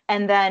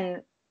 And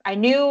then I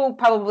knew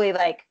probably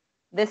like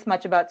this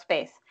much about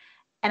space.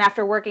 And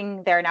after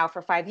working there now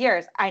for 5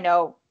 years, I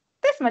know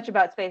this much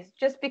about space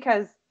just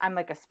because I'm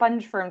like a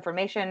sponge for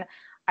information.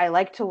 I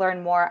like to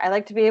learn more. I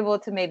like to be able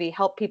to maybe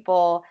help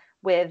people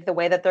with the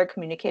way that they're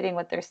communicating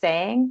what they're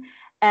saying.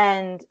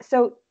 And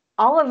so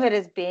all of it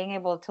is being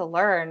able to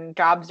learn.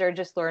 Jobs are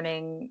just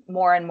learning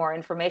more and more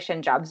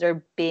information. Jobs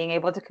are being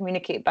able to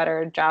communicate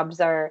better. Jobs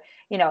are,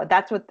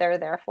 that's what they're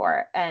there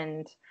for.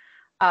 And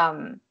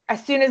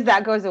as soon as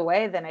that goes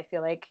away, then I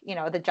feel like,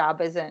 the job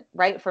isn't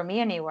right for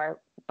me anymore.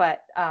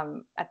 But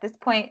at this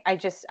point,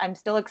 I'm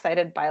still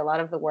excited by a lot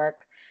of the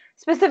work,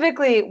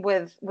 specifically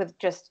with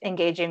just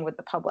engaging with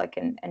the public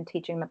and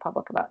teaching the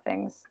public about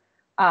things.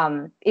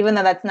 Even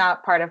though that's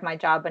not part of my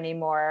job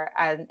anymore,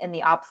 and in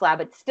the ops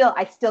lab,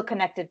 I still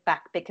connect it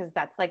back because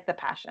that's like the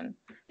passion.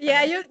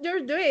 Yeah,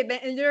 you're doing it,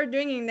 and you're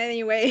doing it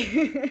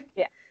anyway.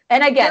 Yeah.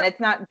 And again, it's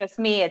not just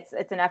me. It's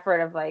an effort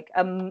of like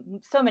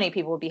so many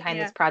people behind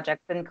this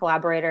project, and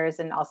collaborators,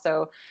 and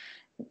also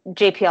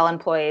JPL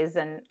employees.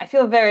 And I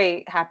feel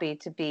very happy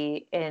to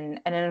be in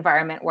an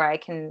environment where I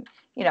can,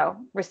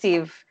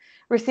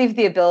 receive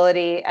the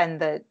ability and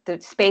the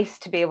space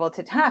to be able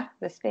to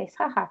the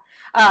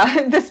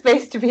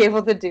space to be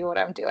able to do what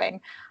I'm doing.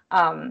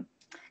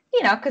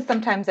 Because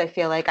sometimes I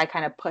feel like I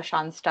kind of push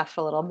on stuff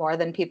a little more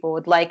than people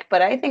would like,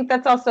 but I think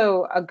that's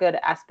also a good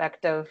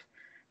aspect of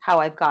how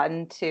I've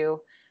gotten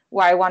to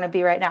where I want to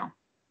be right now.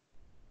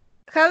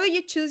 How do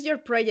you choose your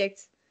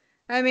projects?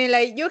 I mean,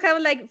 like, you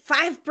have like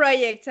 5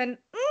 projects, and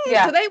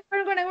today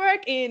we're going to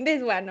work in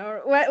this one,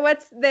 or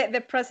what's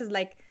the process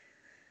like?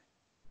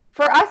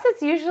 For us,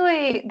 it's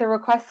usually the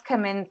requests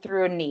come in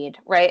through a need,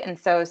 right? And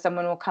so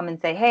someone will come and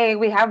say, hey,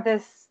 we have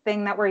this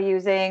thing that we're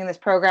using, this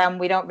program,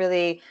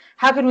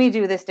 how can we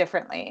do this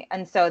differently?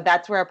 And so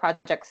that's where a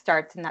project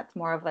starts, and that's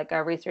more of like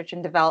a research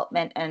and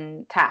development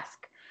and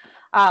task.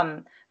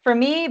 For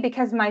me,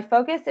 because my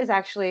focus is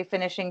actually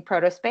finishing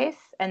Protospace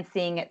and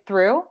seeing it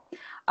through,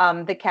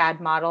 the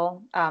CAD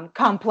model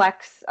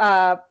complex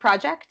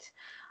project,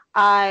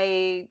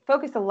 I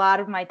focus a lot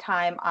of my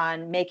time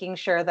on making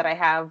sure that I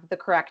have the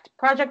correct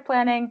project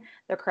planning,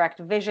 the correct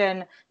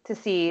vision to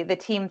see the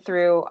team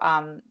through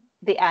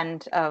the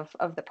end of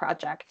the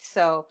project.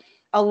 So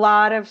a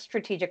lot of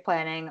strategic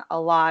planning,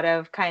 a lot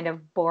of kind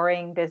of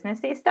boring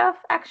businessy stuff,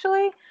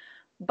 actually.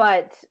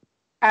 But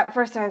at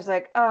first I was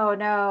like, oh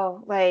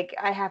no, like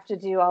I have to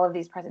do all of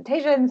these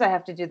presentations. I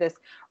have to do this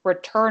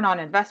return on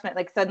investment.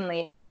 Like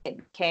suddenly it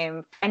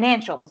became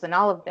financials and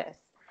all of this.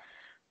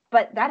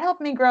 But that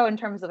helped me grow in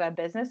terms of a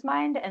business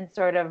mind and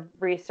sort of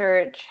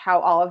research how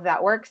all of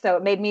that works. So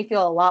it made me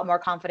feel a lot more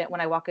confident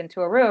when I walk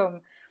into a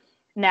room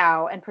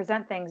now and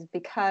present things,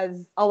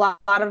 because a lot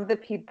of the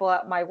people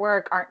at my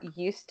work aren't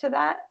used to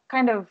that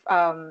kind of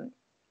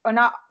or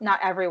not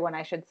everyone,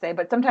 I should say,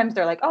 but sometimes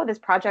they're like, oh, this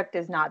project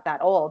is not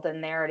that old,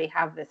 and they already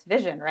have this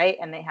vision, right,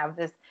 and they have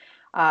this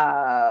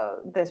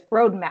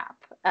roadmap,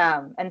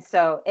 and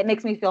so it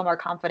makes me feel more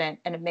confident,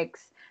 and it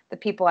makes the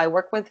people I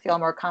work with feel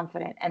more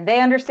confident, and they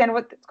understand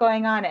what's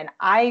going on, and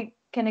I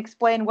can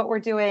explain what we're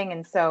doing,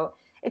 and so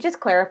it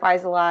just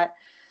clarifies a lot.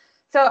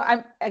 So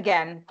I'm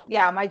again,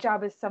 yeah, my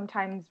job is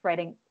sometimes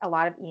writing a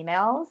lot of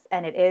emails,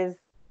 and it is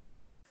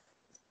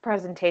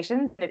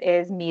presentations, it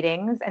is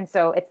meetings, and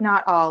so it's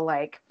not all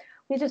like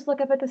we just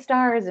look up at the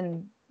stars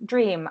and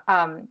dream.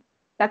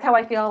 That's how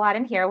I feel a lot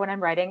in here when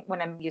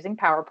I'm using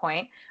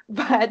PowerPoint,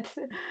 but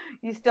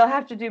you still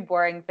have to do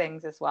boring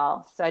things as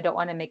well. So I don't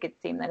want to make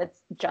it seem that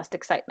it's just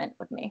excitement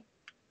with me.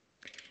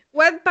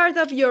 What part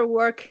of your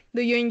work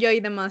do you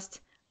enjoy the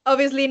most?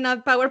 Obviously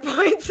not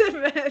PowerPoint,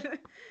 but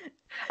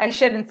I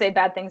shouldn't say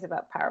bad things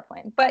about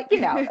PowerPoint, but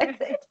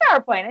it's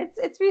PowerPoint.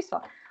 It's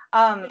useful.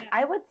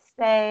 I would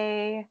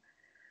say,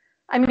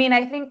 I mean,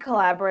 I think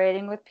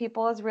collaborating with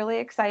people is really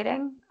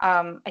exciting.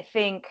 I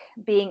think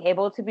being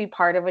able to be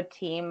part of a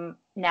team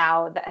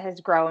now that has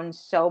grown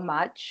so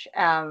much,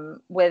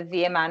 with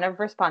the amount of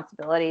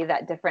responsibility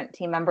that different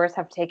team members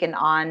have taken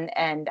on,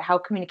 and how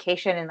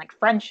communication and like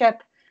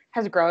friendship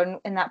has grown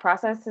in that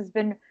process, has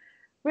been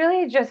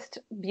really just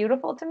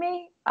beautiful to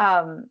me,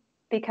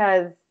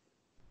 because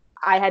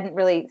I hadn't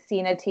really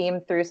seen a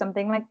team through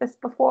something like this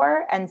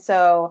before. And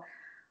so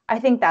I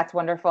think that's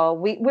wonderful.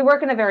 We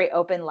work in a very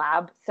open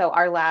lab. So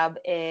our lab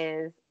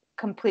is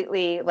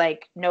completely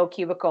like no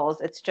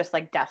cubicles. It's just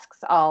like desks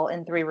all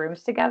in 3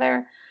 rooms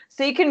together.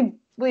 So you can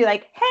be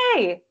like,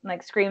 hey,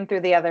 like scream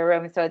through the other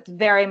room. So it's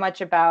very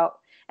much about,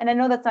 and I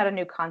know that's not a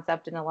new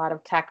concept in a lot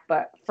of tech,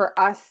 but for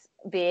us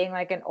being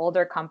like an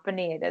older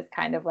company, it is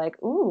kind of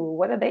like, ooh,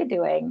 what are they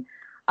doing?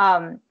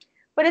 But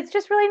it's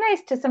just really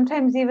nice to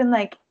sometimes even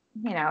like,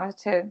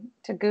 to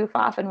goof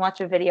off and watch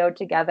a video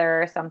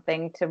together or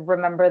something, to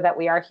remember that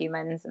we are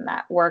humans and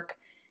that work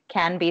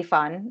can be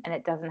fun and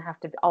it doesn't have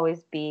to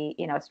always be,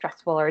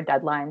 stressful or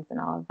deadlines and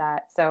all of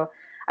that. So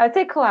I would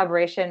say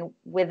collaboration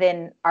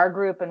within our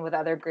group and with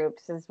other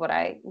groups is what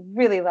I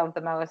really love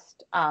the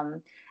most.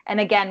 And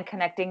again,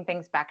 connecting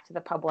things back to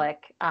the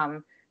public,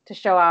 to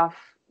show off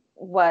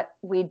what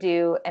we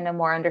do in a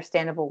more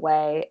understandable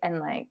way and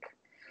like,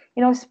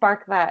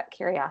 spark that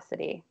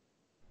curiosity.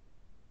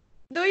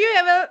 do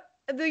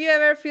you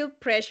ever feel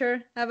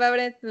pressure about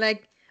it?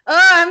 Like,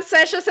 oh, I'm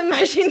Sasha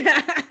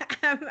Samochina.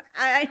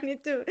 I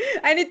need to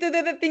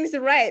do the things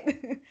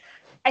right.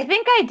 I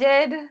think I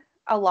did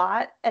a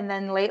lot, and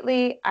then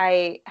lately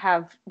I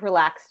have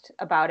relaxed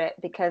about it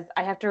because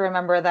I have to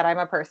remember that I'm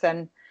a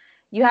person.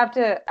 You have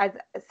to,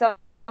 so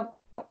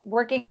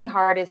working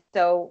hard is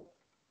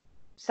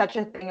such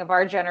a thing of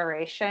our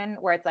generation,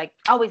 where it's like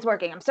always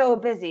working. I'm so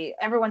busy.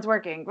 Everyone's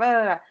working. Blah,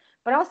 blah, blah.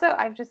 But also,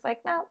 I'm just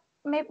like, no,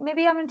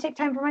 maybe I'm going to take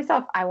time for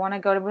myself. I want to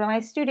go to my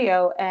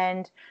studio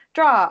and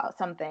draw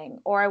something,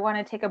 or I want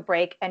to take a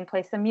break and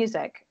play some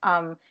music.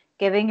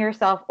 Giving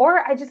yourself,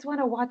 or I just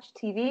want to watch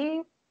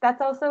TV.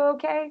 That's also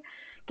okay.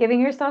 Giving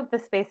yourself the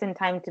space and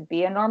time to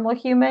be a normal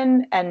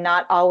human, and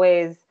not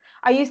always.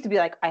 I used to be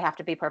like, I have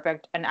to be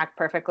perfect and act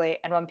perfectly.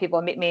 And when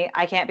people meet me,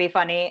 I can't be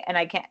funny and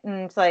I can't.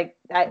 And it's like,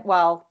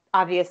 well,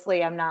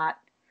 obviously I'm not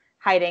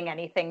hiding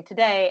anything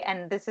today.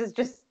 And this is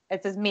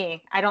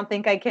me. I don't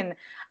think I can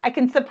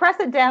suppress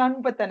it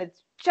down, but then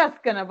it's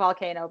just going to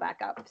volcano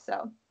back up.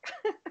 So.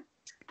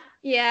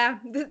 Yeah,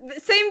 the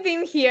same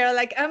thing here.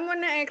 Like, I'm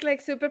gonna act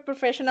like super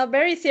professional,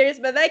 very serious,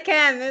 but I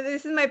can.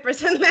 This is my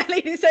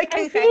personality, so I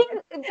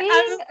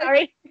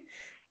can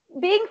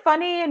being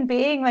funny and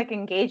being like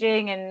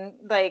engaging and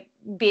like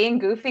being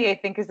goofy, I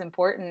think is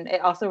important.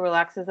 It also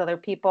relaxes other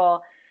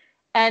people.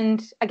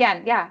 And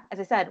again, yeah, as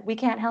I said, we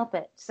can't help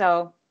it.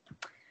 So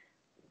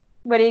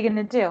what are you going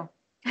to do?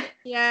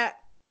 Yeah.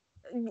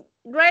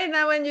 Right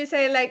now, when you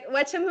say like,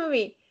 watch a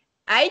movie,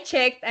 I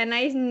checked and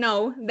I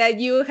know that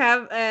you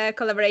have a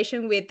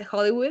collaboration with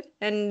Hollywood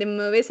and the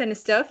movies and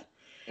stuff.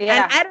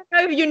 Yeah. And I don't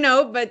know if you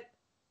know, but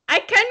I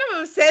kind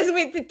of obsessed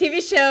with the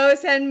TV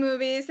shows and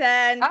movies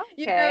and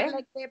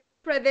like the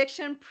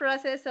production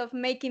process of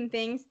making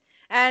things.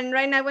 And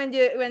right now, when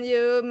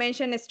you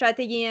mention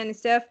strategy and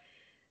stuff,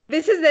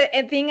 this is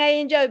a thing I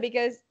enjoy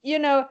because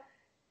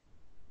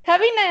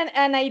having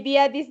an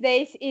idea these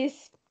days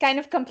is kind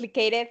of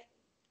complicated.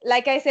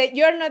 Like I said,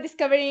 you're not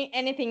discovering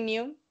anything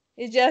new.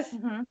 It's just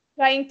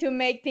trying to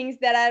make things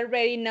that I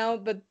already know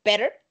but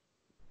better.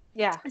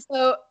 Yeah.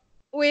 So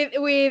with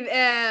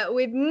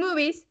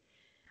movies,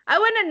 I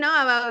want to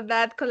know about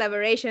that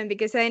collaboration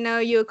because I know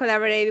you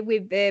collaborate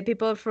with the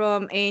people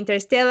from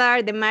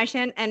Interstellar, The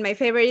Martian, and my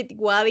favorite,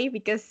 Wall-E,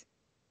 because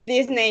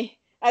Disney.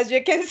 as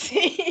you can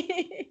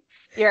see.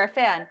 You're a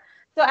fan.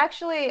 So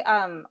actually,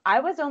 I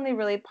was only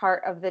really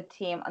part of the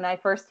team on my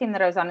first team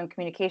that I was on in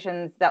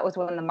communications. That was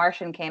when The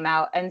Martian came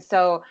out. And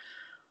so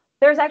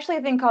there's actually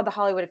a thing called the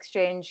Hollywood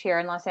Exchange here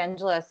in Los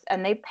Angeles,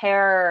 and they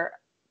pair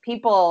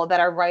people that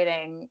are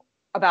writing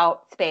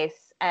about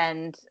space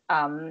and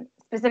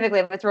specifically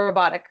if it's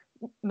robotic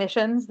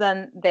missions,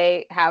 then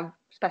they have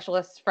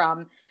specialists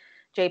from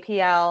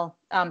JPL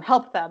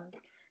help them.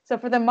 So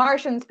for The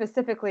Martian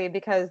specifically,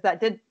 because that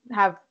did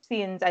have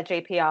scenes at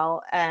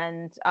JPL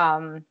and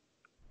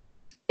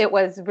it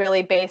was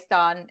really based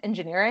on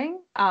engineering,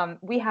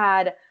 we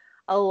had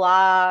a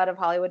lot of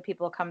Hollywood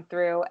people come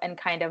through and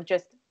kind of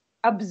just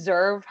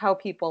observe how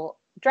people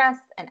dress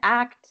and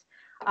act.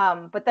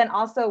 But then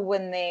also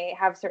when they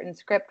have certain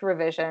script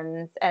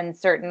revisions and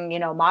certain,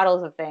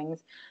 models of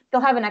things, they'll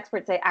have an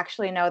expert say,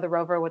 actually, no, the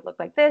rover would look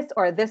like this,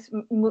 or this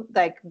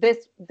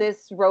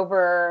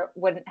rover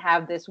wouldn't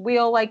have this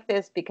wheel like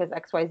this because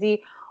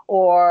XYZ,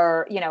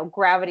 or,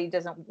 gravity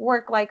doesn't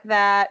work like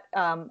that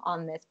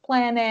on this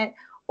planet,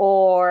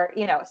 or,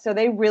 so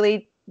they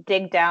really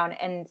dig down.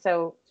 And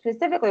so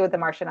specifically with The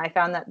Martian, I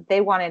found that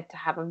they wanted to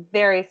have a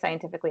very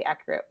scientifically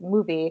accurate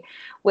movie,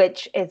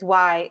 which is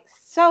why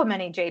so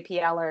many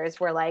JPLers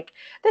were like,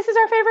 this is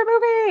our favorite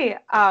movie.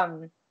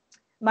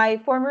 My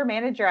former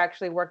manager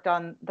actually worked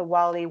on the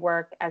Wall-E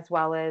work as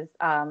well as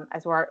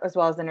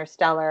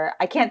Interstellar.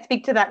 I can't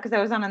speak to that because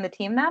I was on the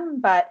team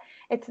then, but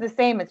it's the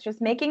same. It's just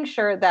making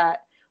sure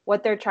that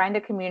what they're trying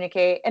to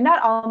communicate, and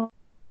not all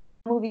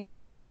movies,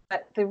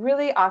 but the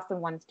really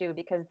awesome ones do,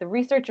 because the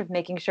research of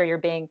making sure you're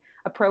being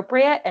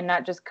appropriate and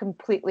not just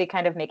completely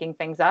kind of making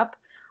things up,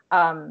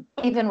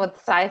 even with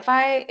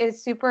sci-fi,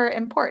 is super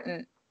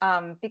important,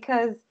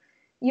 because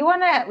you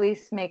want to at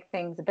least make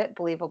things a bit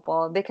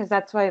believable, because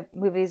that's why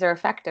movies are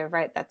effective,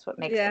 right? That's what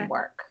makes them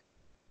work.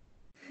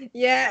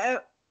 Yeah,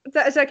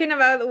 talking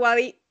about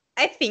Wall-E,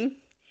 I think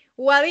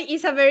Wall-E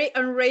is a very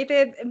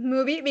underrated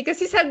movie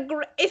because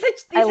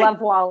I love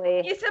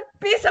Wall-E. It's a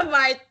piece of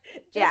art.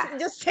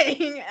 Just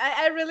saying,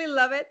 I really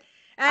love it.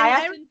 And I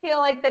actually feel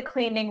like the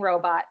cleaning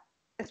robot,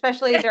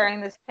 especially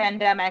during this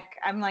pandemic.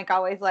 I'm like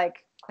always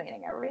like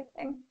cleaning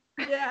everything.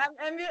 Yeah,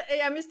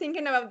 I'm just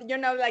thinking about,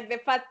 like the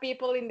fat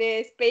people in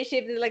the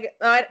spaceship. Like,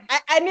 oh,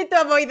 I need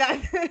to avoid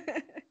that.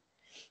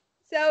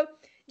 So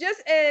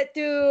just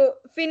to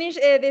finish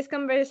this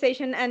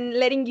conversation and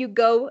letting you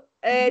go,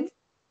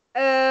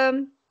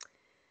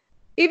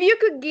 if you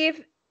could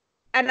give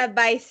an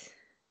advice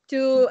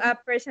to a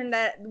person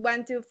that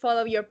want to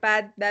follow your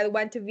path, that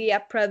want to be a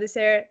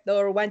producer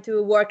or want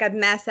to work at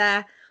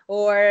NASA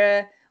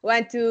or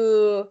want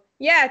to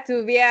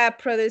be a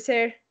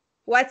producer,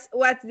 what's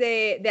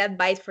the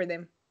advice for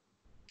them?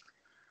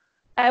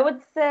 I would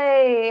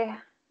say,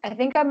 I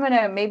think I'm going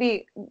to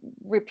maybe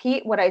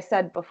repeat what I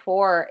said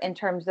before in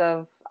terms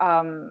of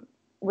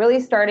really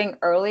starting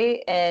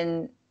early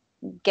and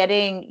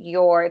getting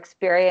your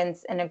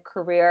experience in a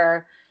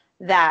career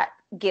that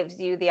gives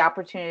you the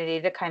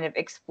opportunity to kind of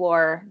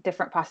explore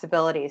different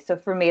possibilities. So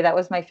for me, that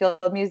was my field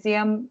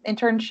museum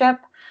internship.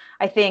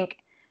 I think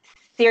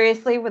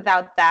seriously,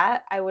 without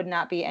that, I would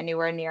not be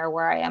anywhere near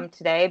where I am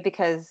today,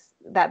 because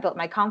that built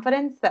my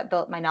confidence, that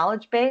built my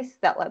knowledge base,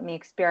 that let me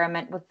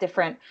experiment with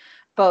different,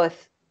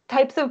 both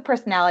types of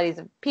personalities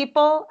of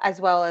people, as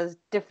well as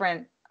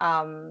different,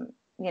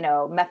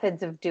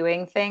 methods of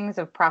doing things,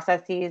 of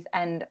processes,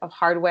 and of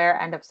hardware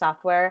and of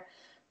software.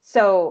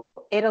 So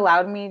it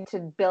allowed me to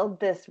build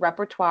this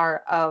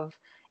repertoire of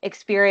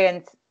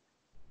experience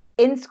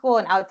in school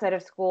and outside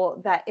of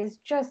school that is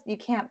just, you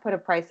can't put a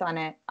price on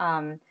it.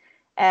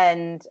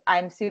 And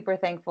I'm super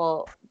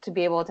thankful to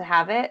be able to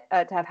have it,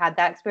 to have had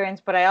that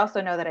experience. But I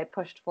also know that I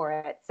pushed for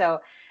it.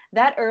 So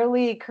that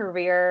early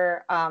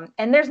career,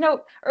 and there's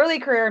no early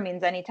career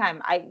means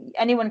anytime.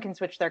 Anyone can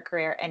switch their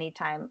career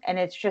anytime. And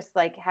it's just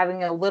like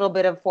having a little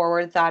bit of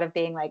forward thought of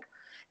being like,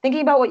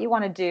 thinking about what you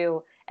want to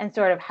do and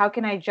sort of how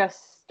can I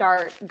just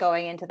start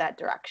going into that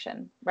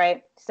direction,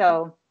 right?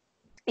 So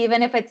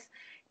even if it's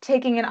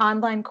taking an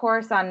online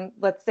course on,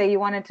 let's say you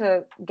wanted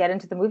to get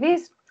into the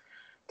movies,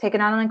 take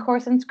an online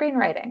course in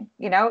screenwriting,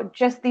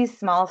 just these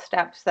small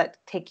steps that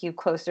take you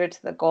closer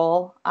to the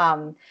goal,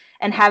 and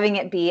having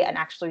it be an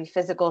actually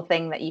physical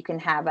thing that you can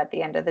have at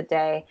the end of the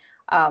day,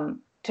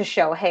 to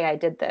show, hey, I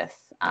did this,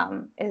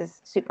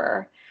 is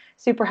super,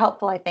 super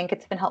helpful. I think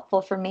it's been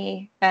helpful for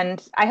me,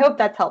 and I hope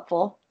that's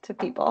helpful to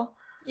people.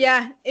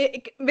 Yeah,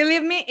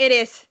 believe me, it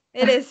is.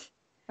 It is.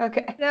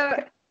 Okay.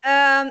 So,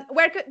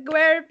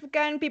 where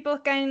can people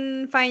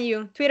find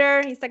you?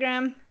 Twitter,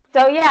 Instagram?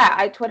 So yeah,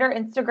 I Twitter,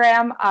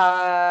 Instagram.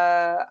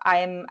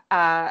 I'm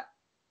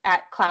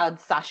at Cloud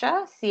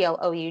Sasha,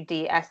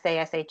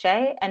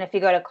 CloudSasha. And if you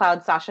go to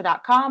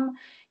cloudsasha.com,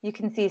 you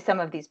can see some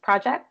of these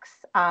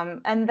projects.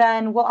 And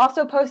then we'll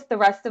also post the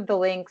rest of the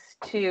links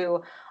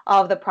to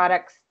all of the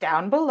products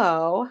down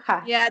below.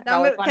 Yeah,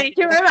 thank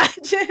you very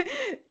much.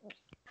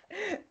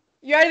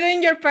 You are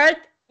doing your part.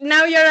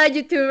 Now you're a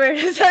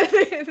YouTuber,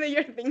 so do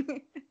your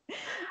thing.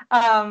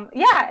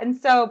 Yeah, and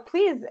so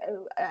please,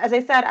 as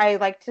I said, I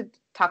like to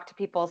talk to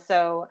people.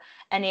 So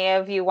any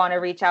of you want to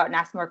reach out and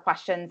ask more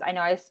questions, I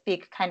know I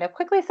speak kind of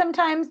quickly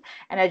sometimes,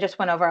 and I just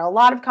went over a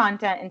lot of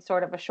content in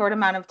sort of a short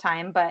amount of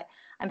time, but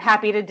I'm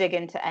happy to dig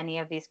into any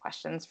of these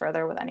questions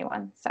further with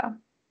anyone. So.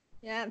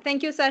 Yeah,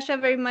 thank you, Sasha,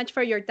 very much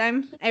for your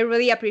time. I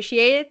really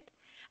appreciate it.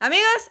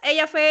 Amigos,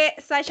 ella fue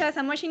Sasha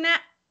Samochina.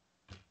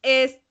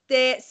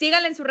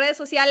 Síganla en sus redes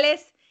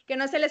sociales, que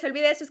no se les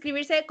olvide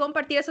suscribirse,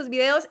 compartir esos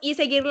videos y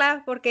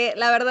seguirla, porque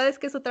la verdad es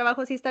que su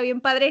trabajo sí está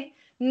bien padre.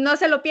 No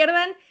se lo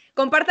pierdan,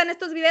 compartan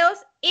estos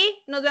videos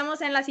y nos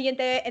vemos en la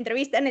siguiente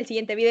entrevista, en el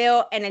siguiente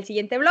video, en el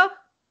siguiente vlog.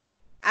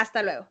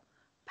 Hasta luego.